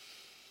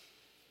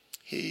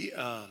 He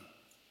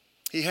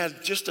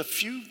had just a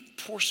few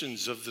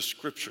portions of the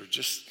scripture,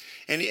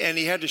 and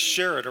he had to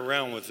share it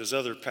around with his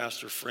other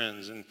pastor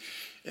friends, and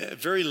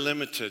very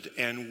limited.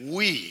 And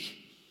we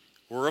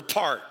were a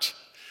part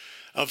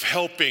of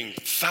helping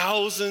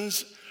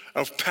thousands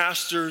of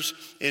pastors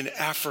in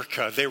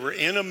Africa. They were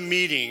in a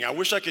meeting. I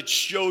wish I could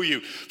show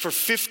you. For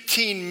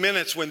 15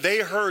 minutes, when they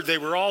heard they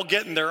were all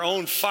getting their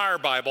own Fire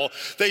Bible,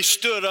 they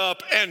stood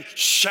up and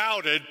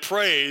shouted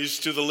praise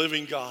to the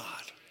living God.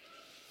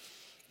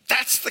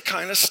 That's the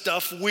kind of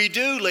stuff we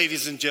do,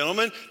 ladies and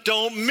gentlemen.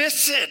 Don't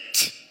miss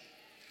it.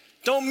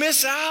 Don't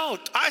miss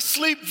out. I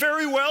sleep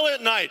very well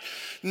at night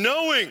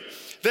knowing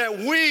that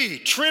we,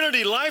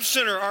 Trinity Life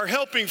Center, are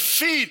helping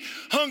feed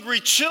hungry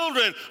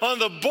children on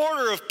the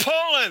border of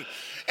Poland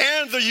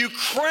and the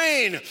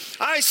Ukraine.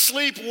 I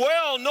sleep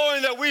well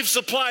knowing that we've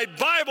supplied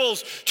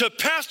Bibles to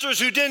pastors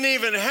who didn't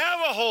even have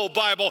a whole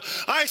Bible.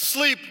 I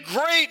sleep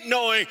great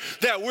knowing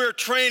that we're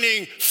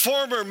training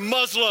former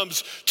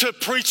Muslims to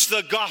preach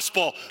the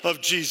gospel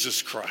of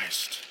Jesus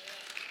Christ.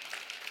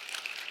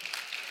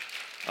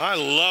 I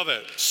love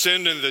it,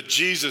 sending the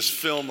Jesus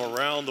Film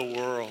around the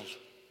world.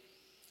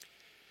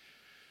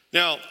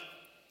 Now,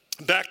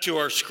 back to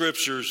our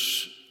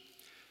scriptures.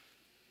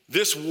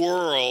 This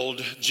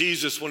world,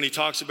 Jesus, when he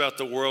talks about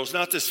the world, it's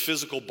not this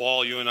physical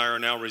ball you and I are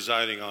now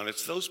residing on.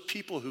 It's those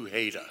people who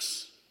hate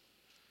us.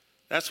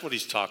 That's what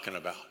he's talking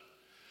about.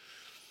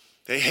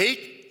 They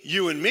hate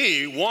you and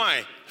me.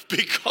 Why?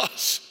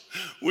 Because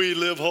we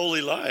live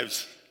holy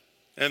lives.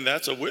 And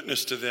that's a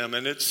witness to them,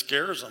 and it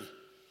scares them.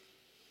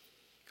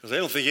 Because they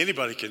don't think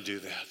anybody can do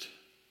that.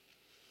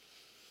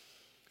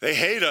 They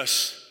hate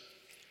us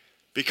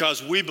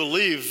because we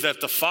believe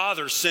that the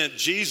Father sent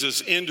Jesus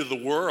into the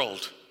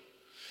world.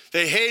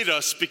 They hate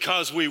us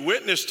because we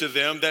witness to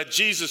them that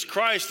Jesus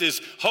Christ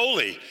is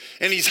holy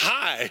and he's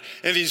high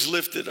and he's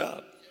lifted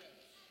up.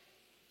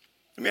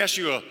 Let me ask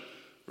you a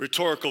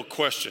rhetorical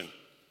question.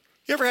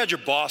 You ever had your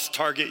boss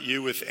target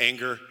you with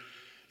anger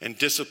and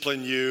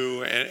discipline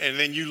you, and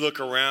then you look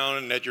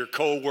around at your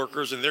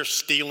coworkers and they're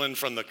stealing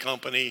from the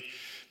company,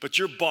 but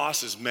your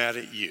boss is mad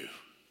at you?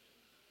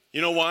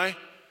 You know why?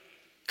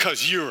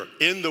 Because you're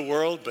in the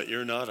world, but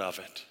you're not of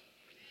it.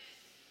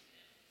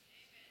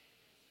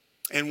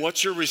 And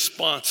what's your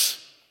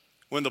response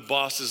when the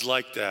boss is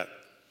like that?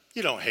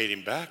 You don't hate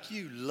him back.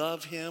 You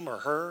love him or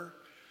her.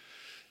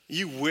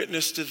 You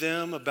witness to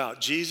them about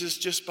Jesus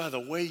just by the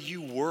way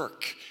you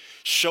work.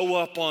 Show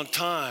up on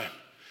time.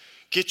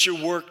 Get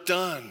your work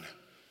done.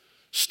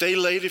 Stay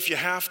late if you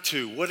have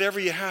to.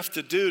 Whatever you have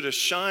to do to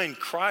shine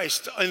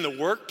Christ in the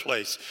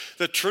workplace.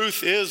 The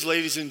truth is,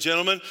 ladies and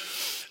gentlemen,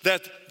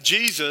 that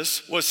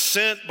Jesus was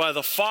sent by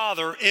the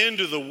Father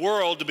into the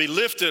world to be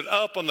lifted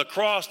up on the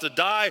cross, to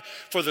die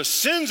for the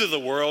sins of the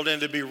world,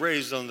 and to be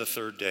raised on the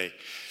third day.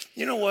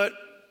 You know what?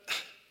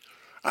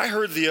 I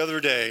heard the other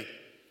day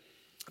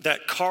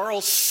that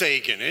Carl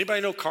Sagan,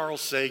 anybody know Carl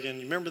Sagan?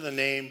 You remember the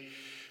name?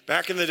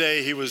 Back in the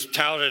day, he was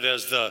touted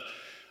as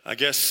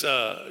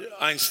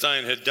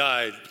Einstein had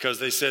died because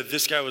they said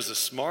this guy was the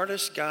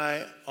smartest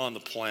guy on the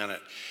planet.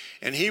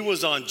 And he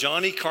was on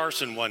Johnny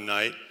Carson one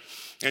night.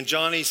 And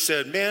Johnny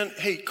said, man,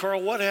 hey, Carl,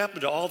 what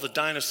happened to all the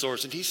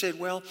dinosaurs? And he said,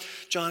 well,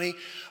 Johnny,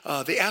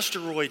 the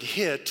asteroid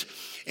hit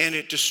and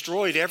it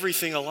destroyed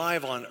everything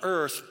alive on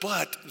Earth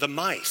but the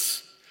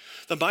mice.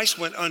 The mice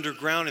went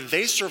underground and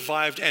they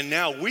survived, and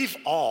now we've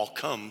all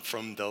come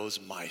from those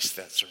mice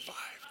that survived.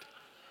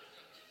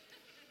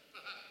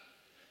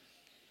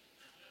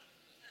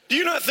 Do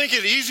you not think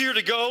it easier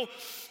to go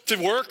to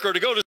work or to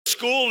go to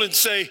school and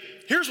say,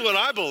 here's what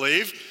I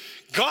believe,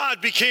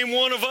 God became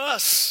one of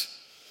us.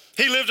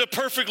 He lived a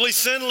perfectly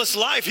sinless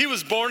life. He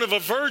was born of a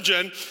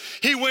virgin.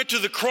 He went to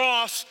the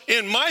cross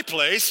in my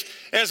place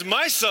as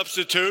my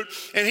substitute,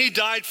 and he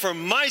died for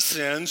my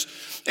sins.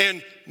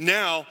 And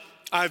now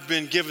I've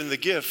been given the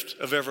gift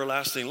of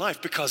everlasting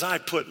life because I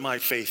put my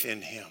faith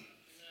in him.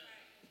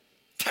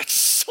 That's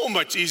so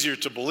much easier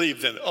to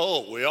believe than,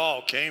 oh, we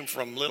all came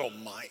from little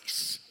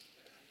mice.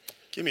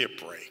 Give me a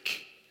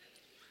break.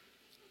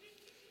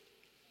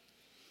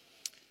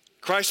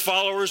 Christ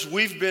followers,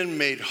 we've been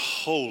made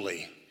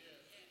holy.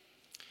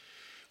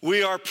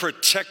 We are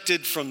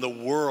protected from the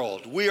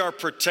world. We are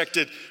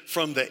protected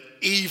from the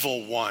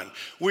evil one.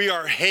 We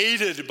are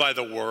hated by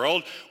the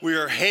world. We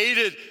are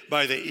hated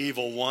by the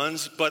evil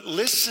ones. But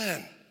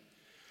listen,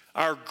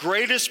 our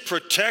greatest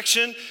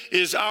protection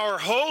is our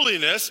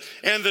holiness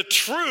and the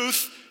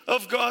truth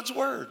of God's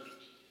word.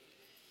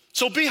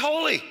 So be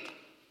holy.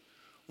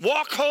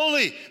 Walk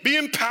holy. Be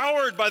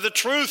empowered by the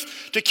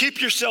truth to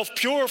keep yourself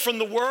pure from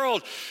the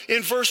world.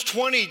 In verse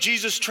 20,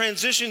 Jesus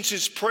transitions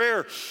his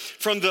prayer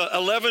from the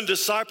 11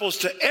 disciples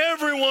to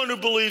everyone who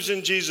believes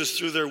in Jesus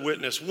through their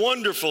witness.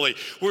 Wonderfully,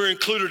 we're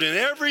included in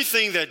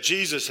everything that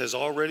Jesus has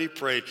already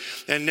prayed.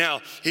 And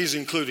now he's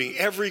including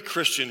every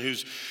Christian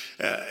who's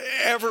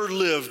ever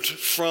lived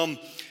from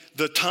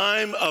the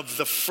time of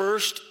the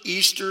first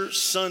Easter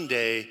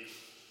Sunday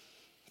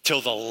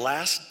till the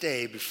last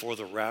day before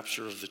the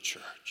rapture of the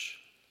church.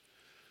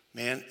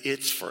 Man,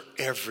 it's for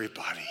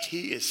everybody.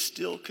 He is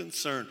still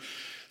concerned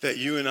that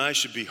you and I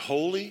should be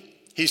holy.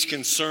 He's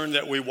concerned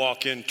that we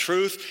walk in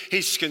truth.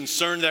 He's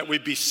concerned that we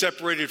be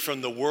separated from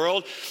the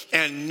world.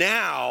 And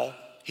now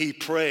he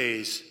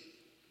prays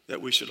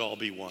that we should all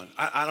be one.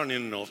 I don't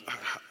even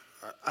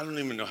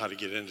know how to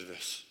get into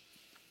this.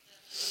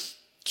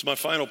 It's my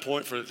final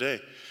point for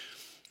today.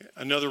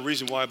 Another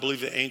reason why I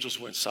believe the angels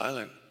went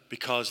silent,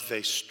 because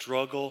they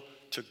struggle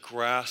to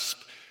grasp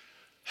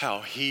how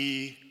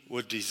he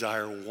would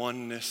desire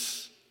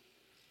oneness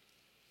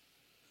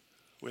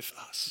with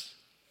us.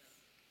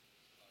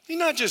 He's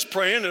not just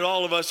praying that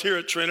all of us here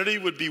at Trinity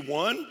would be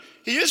one.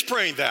 He is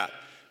praying that,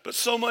 but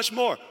so much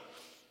more.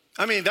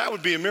 I mean, that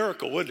would be a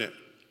miracle, wouldn't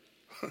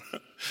it?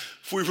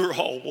 If we were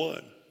all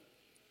one.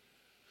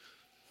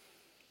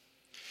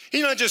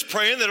 He's not just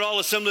praying that all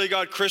Assembly of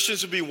God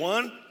Christians would be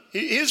one.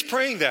 He is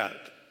praying that,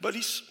 but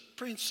he's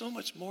praying so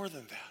much more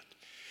than that.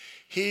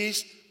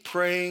 He's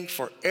praying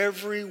for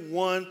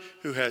everyone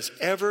who has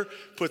ever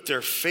put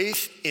their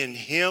faith in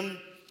him,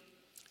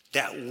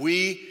 that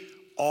we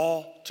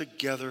all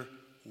together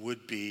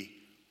would be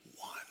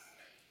one.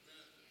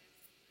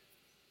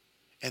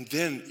 And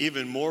then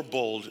even more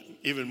bold,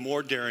 even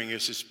more daring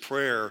is his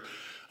prayer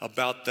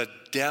about the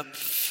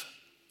depth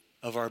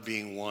of our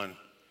being one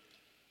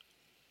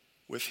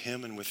with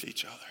him and with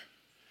each other.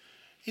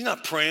 He's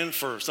not praying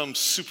for some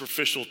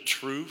superficial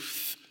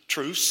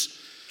truce,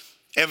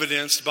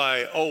 evidenced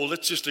by,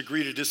 let's just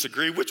agree to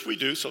disagree, which we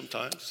do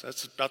sometimes.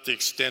 That's about the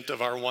extent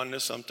of our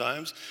oneness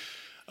sometimes.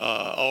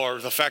 Or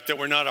the fact that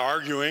we're not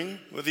arguing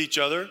with each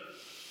other.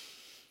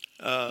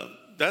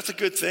 That's a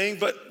good thing,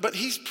 but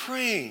he's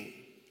praying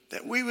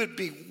that we would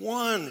be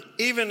one,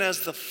 even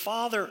as the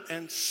Father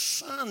and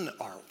Son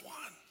are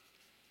one.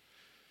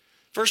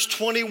 Verse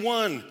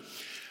 21,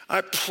 I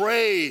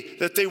pray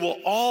that they will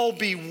all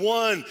be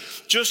one,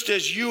 just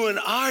as you and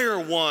I are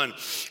one,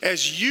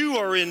 as you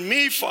are in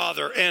me,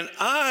 Father, and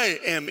I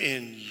am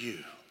in you.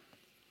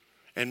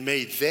 And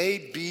may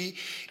they be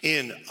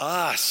in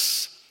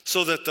us,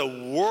 so that the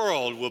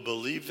world will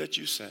believe that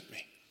you sent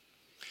me.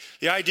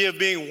 The idea of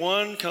being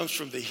one comes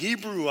from the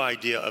Hebrew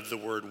idea of the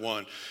word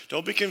one.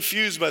 Don't be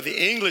confused by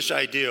the English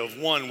idea of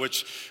one,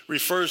 which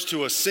refers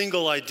to a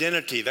single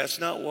identity. That's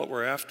not what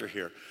we're after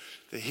here.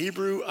 The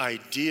Hebrew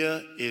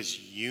idea is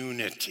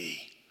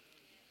unity.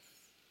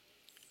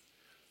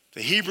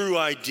 The Hebrew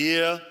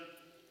idea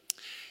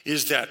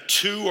is that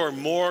two or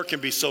more can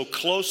be so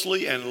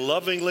closely and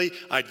lovingly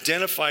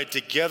identified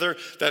together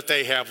that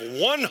they have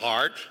one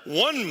heart,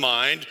 one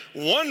mind,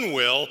 one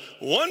will,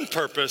 one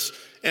purpose,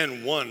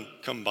 and one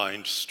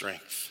combined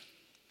strength.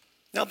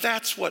 Now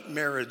that's what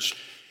marriage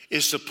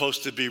is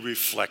supposed to be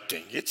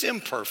reflecting. It's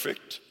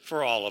imperfect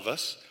for all of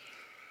us,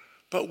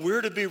 but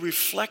we're to be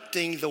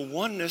reflecting the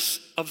oneness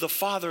of the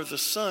Father, the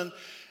Son,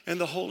 and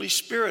the Holy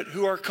Spirit,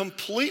 who are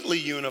completely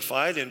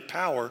unified in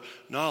power,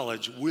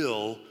 knowledge,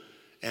 will,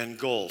 and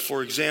goal.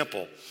 For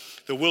example,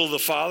 the will of the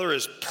Father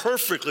is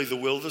perfectly the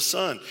will of the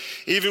Son.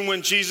 Even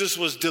when Jesus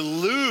was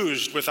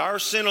deluged with our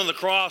sin on the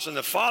cross and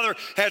the Father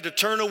had to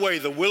turn away,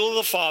 the will of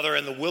the Father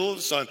and the will of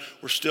the Son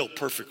were still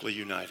perfectly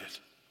united.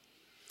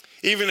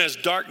 Even as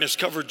darkness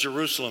covered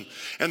Jerusalem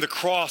and the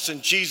cross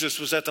and Jesus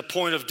was at the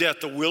point of death,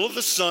 the will of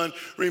the Son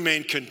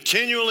remained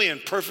continually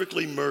and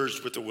perfectly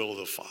merged with the will of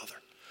the Father.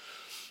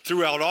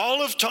 Throughout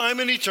all of time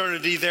and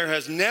eternity, there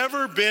has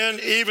never been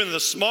even the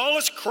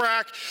smallest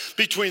crack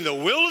between the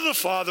will of the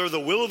Father,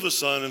 the will of the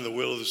Son, and the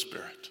will of the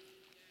Spirit.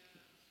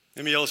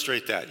 Let me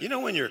illustrate that. You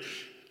know when your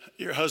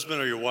husband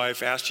or your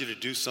wife asks you to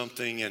do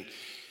something and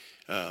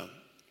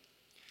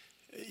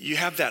you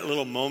have that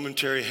little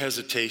momentary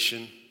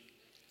hesitation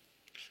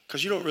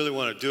because you don't really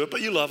want to do it,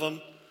 but you love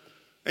them.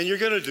 And you're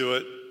going to do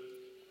it,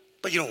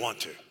 but you don't want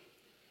to.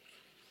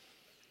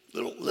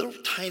 Little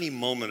tiny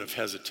moment of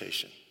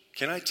hesitation.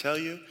 Can I tell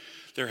you,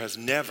 there has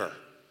never,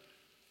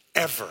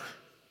 ever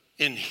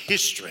in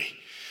history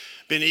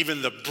been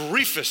even the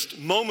briefest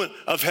moment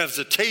of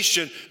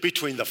hesitation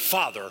between the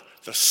Father,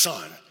 the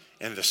Son,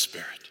 and the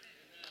Spirit.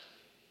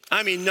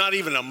 I mean, not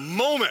even a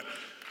moment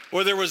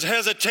where there was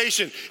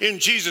hesitation in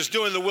Jesus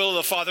doing the will of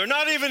the Father,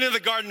 not even in the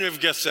Garden of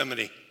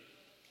Gethsemane,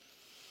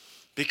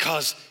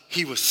 because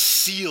he was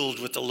sealed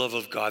with the love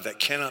of God that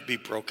cannot be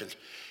broken.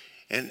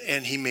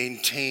 And he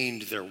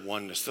maintained their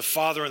oneness. The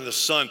Father and the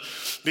Son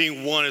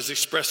being one is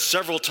expressed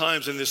several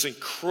times in this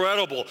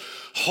incredible,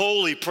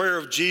 holy prayer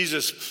of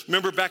Jesus.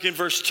 Remember back in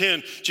verse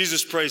 10,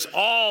 Jesus prays,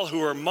 all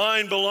who are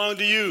mine belong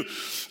to you.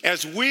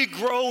 As we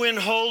grow in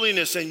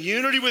holiness and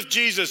unity with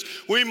Jesus,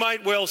 we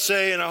might well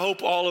say, and I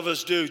hope all of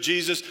us do,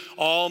 Jesus,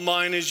 all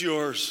mine is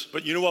yours.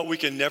 But you know what we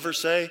can never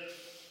say?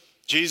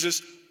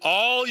 Jesus,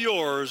 all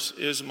yours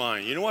is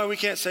mine. You know why we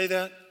can't say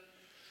that?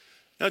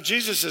 Now,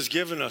 Jesus has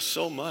given us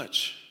so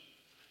much.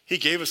 He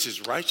gave us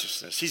his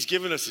righteousness. He's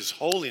given us his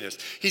holiness.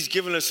 He's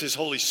given us his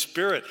Holy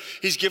Spirit.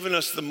 He's given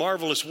us the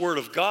marvelous word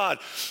of God.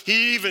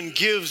 He even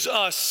gives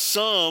us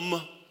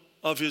some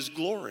of his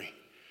glory.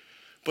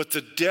 But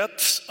the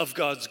depths of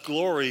God's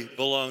glory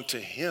belong to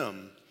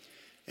him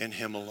and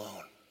him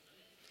alone.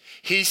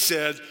 He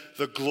said,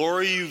 the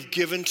glory you've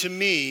given to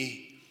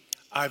me,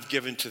 I've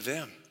given to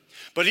them.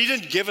 But he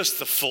didn't give us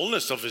the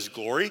fullness of his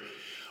glory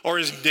or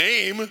his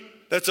name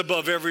that's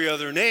above every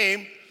other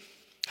name.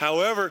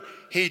 However,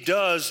 he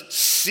does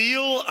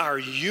seal our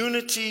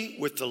unity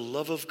with the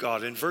love of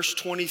God. In verse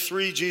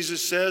 23,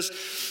 Jesus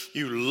says,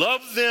 you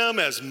love them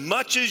as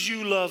much as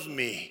you love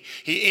me.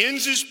 He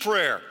ends his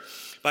prayer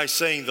by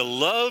saying, the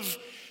love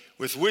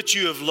with which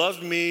you have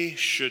loved me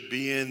should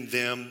be in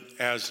them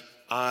as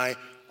I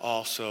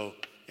also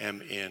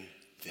am in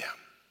them.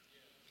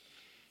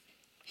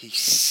 He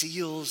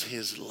seals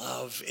his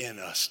love in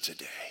us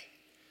today.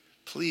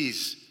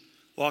 Please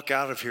walk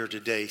out of here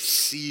today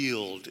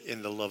sealed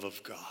in the love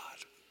of God.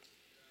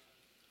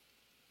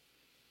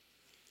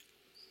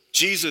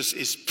 Jesus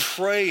is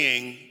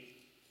praying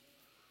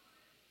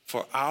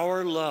for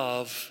our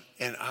love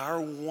and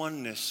our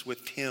oneness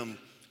with him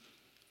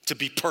to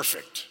be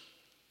perfect.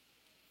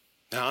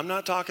 Now, I'm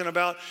not talking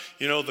about,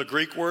 the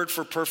Greek word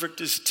for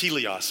perfect is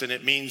teleos, and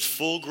it means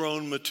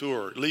full-grown,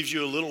 mature. It leaves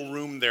you a little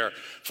room there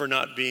for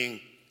not being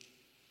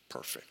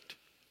perfect.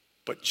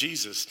 But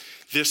Jesus,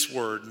 this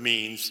word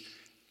means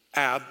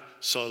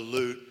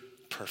absolute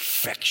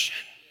perfection.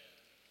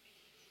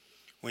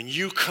 When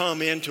you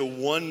come into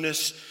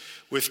oneness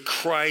with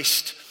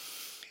Christ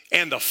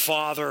and the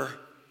Father,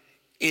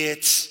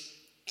 it's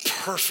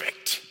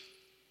perfect.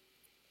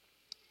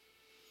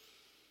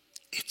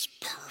 It's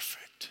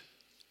perfect.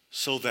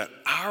 So that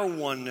our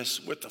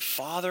oneness with the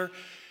Father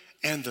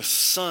and the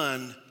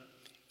Son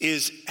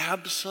is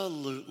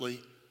absolutely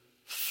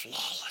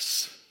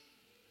flawless,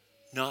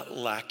 not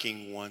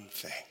lacking one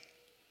thing.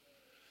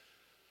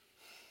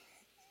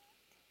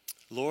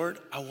 Lord,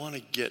 I want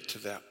to get to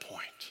that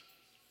point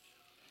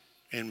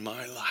in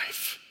my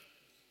life.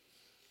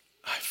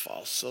 I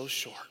fall so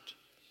short.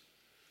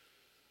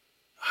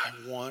 I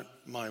want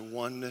my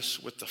oneness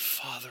with the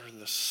Father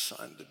and the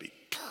Son to be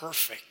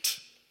perfect.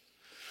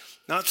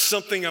 Not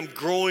something I'm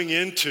growing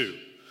into.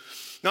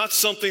 Not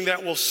something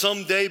that will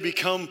someday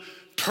become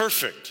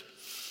perfect.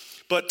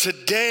 But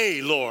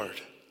today, Lord,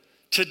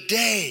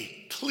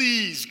 today,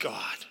 please,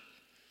 God,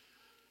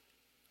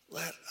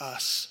 let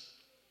us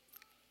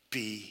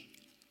be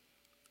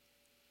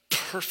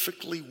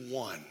perfectly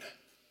one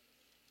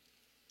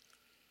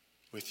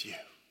with you,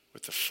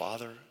 with the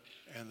Father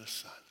and the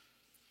Son.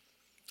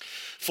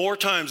 4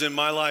 times in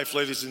my life,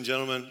 ladies and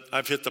gentlemen,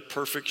 I've hit the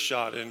perfect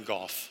shot in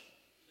golf.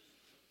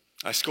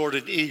 I scored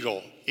an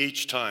eagle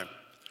each time.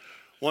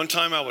 One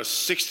time I was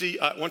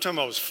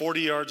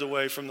 40 yards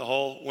away from the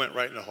hole, went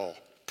right in the hole.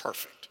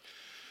 Perfect.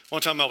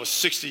 One time I was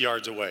 60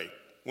 yards away,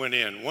 went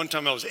in. One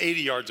time I was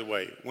 80 yards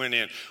away, went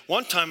in.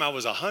 One time I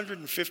was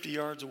 150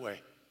 yards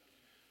away,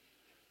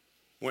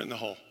 went in the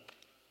hole.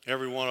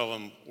 Every one of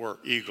them were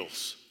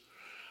eagles.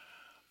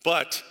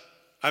 But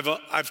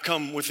I've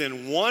come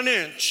within 1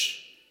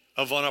 inch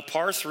of, on a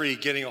par 3,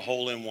 getting a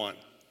hole in one.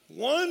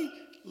 1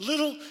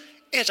 little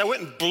inch. I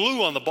went and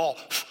blew on the ball.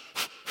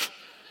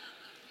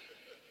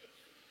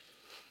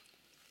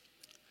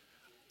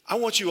 I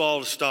want you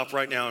all to stop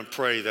right now and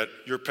pray that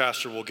your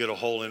pastor will get a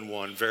hole in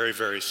one very,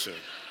 very soon.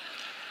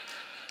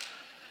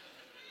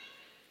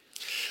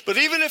 But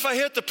even if I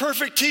hit the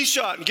perfect tee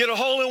shot and get a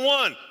hole in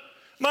one,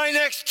 my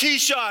next tee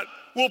shot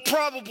will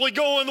probably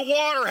go in the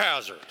water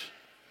hazard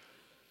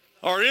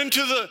or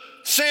into the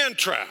sand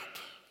trap.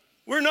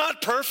 We're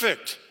not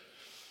perfect.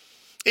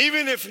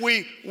 Even if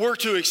we were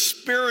to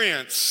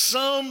experience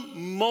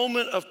some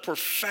moment of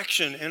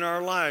perfection in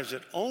our lives,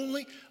 it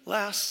only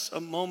lasts a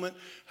moment.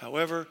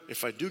 However,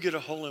 if I do get a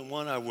hole in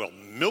one, I will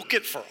milk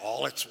it for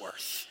all it's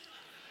worth.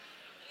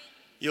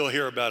 You'll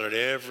hear about it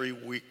every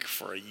week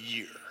for a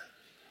year.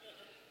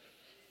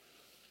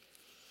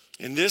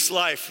 In this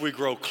life, we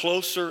grow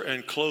closer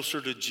and closer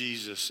to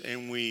Jesus,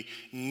 and we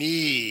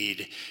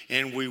need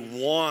and we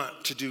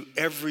want to do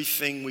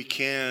everything we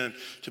can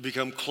to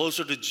become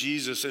closer to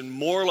Jesus and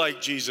more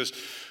like Jesus.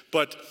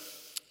 But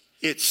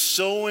it's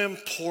so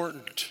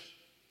important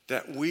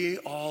that we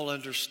all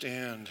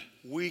understand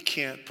we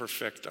can't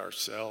perfect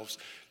ourselves.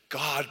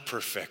 God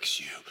perfects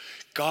you.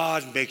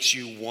 God makes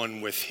you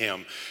one with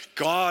him.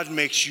 God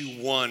makes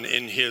you one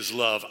in his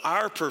love.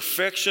 Our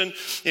perfection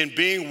in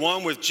being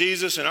one with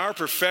Jesus and our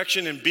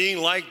perfection in being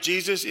like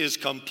Jesus is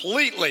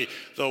completely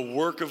the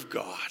work of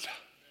God.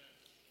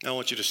 Now I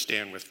want you to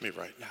stand with me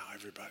right now,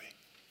 everybody.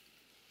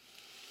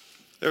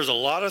 There's a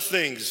lot of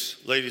things,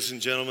 ladies and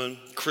gentlemen,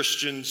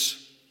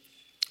 Christians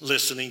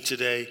listening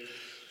today,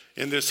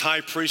 in this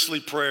high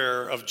priestly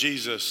prayer of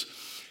Jesus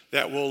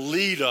that will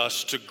lead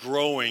us to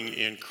growing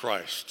in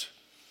Christ.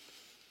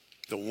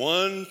 The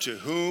one to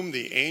whom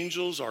the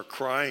angels are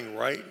crying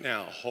right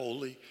now,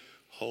 holy,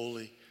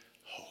 holy,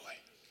 holy.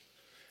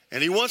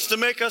 And he wants to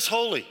make us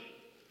holy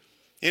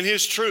in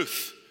his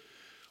truth.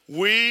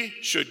 We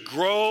should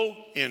grow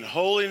in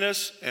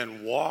holiness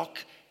and walk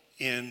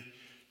in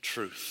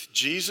truth.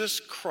 Jesus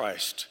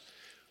Christ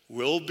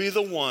will be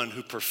the one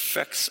who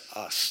perfects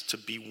us to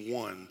be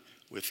one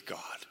with God.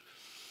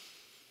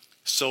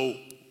 So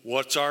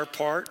what's our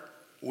part?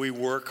 We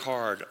work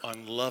hard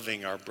on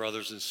loving our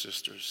brothers and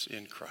sisters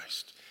in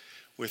Christ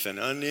with an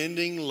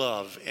unending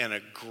love and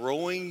a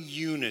growing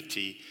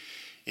unity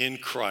in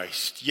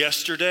Christ.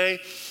 Yesterday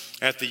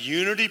at the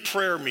Unity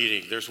Prayer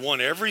Meeting, there's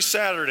one every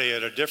Saturday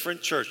at a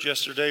different church.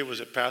 Yesterday was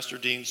at Pastor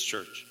Dean's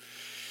church,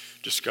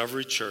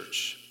 Discovery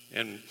Church.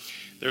 And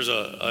there's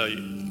a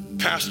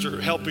pastor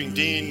helping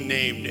Dean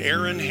named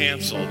Aaron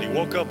Hansel. And he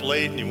woke up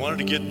late and he wanted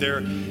to get there,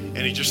 and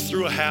he just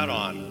threw a hat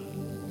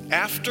on.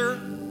 After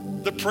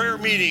the prayer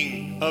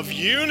meeting of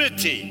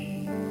unity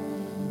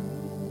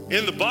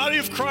in the body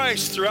of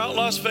Christ throughout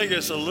Las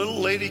Vegas, a little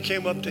lady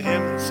came up to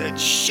him and said,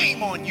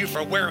 "Shame on you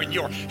for wearing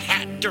your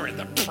hat during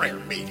the prayer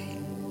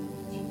meeting."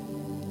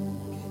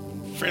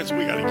 Friends,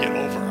 we got to get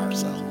over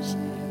ourselves.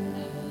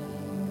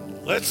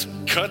 Let's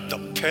cut the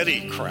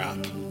petty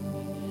crap.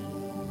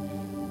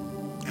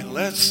 And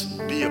let's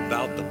be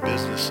about the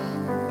business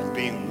of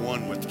being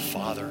one with the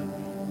Father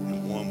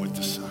and one with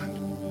the Son.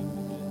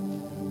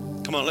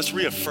 Come on, let's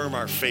reaffirm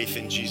our faith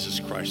in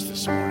Jesus Christ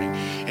this morning.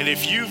 And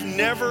if you've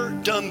never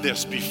done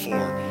this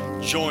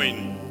before,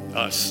 join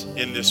us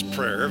in this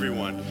prayer.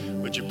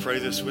 Everyone, would you pray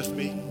this with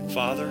me?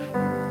 Father,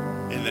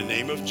 in the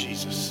name of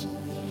Jesus,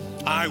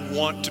 I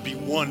want to be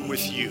one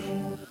with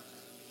you.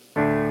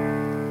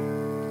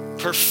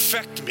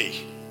 Perfect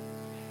me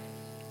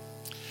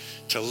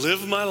to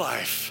live my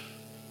life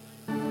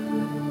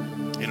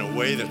in a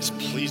way that's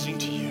pleasing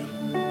to you.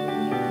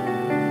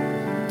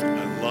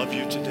 I love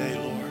you today,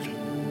 Lord.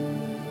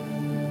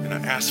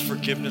 And I ask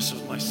forgiveness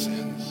of my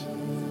sins.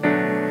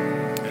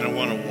 And I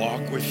want to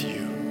walk with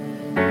you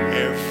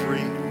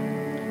every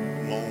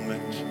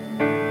moment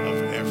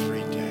of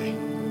every day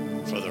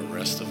for the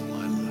rest of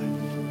my life.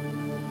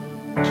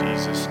 In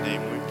Jesus'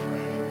 name we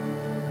pray.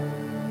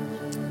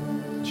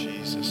 In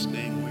Jesus'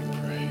 name we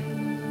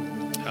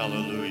pray.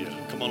 Hallelujah.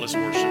 Come on, let's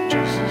worship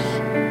Jesus.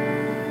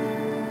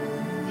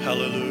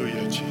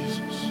 Hallelujah,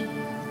 Jesus.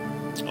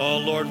 Oh,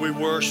 Lord, we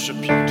worship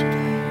you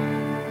today.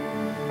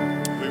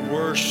 We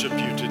worship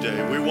you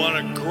today. We want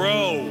to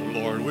grow,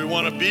 Lord. We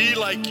want to be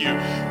like you.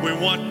 We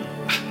want,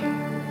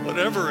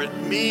 whatever it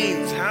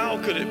means, how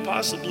could it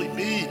possibly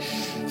be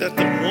that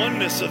the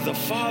oneness of the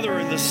Father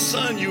and the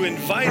Son, you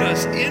invite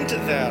us into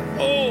that?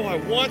 Oh, I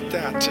want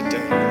that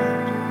today,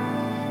 Lord.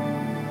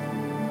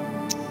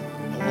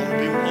 I want to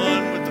be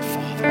one with the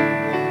Father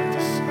and one with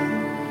the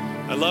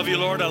Son. I love you,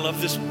 Lord. I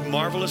love this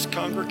marvelous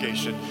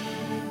congregation.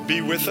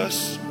 Be with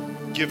us.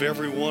 Give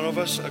every one of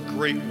us a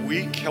great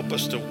week. Help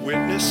us to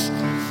witness.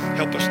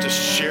 Help us to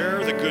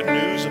share the good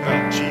news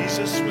about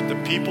Jesus with the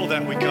people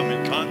that we come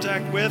in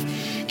contact with.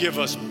 Give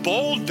us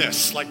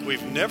boldness like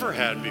we've never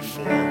had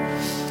before.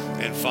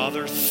 And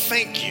Father,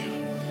 thank you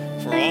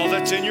for all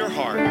that's in your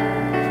heart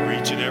for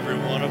each and every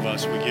one of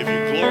us. We give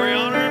you glory,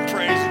 honor, and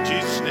praise. In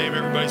Jesus' name,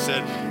 everybody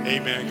said,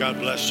 amen. God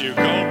bless you.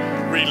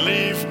 Go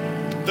relieve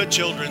the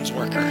children's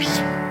workers.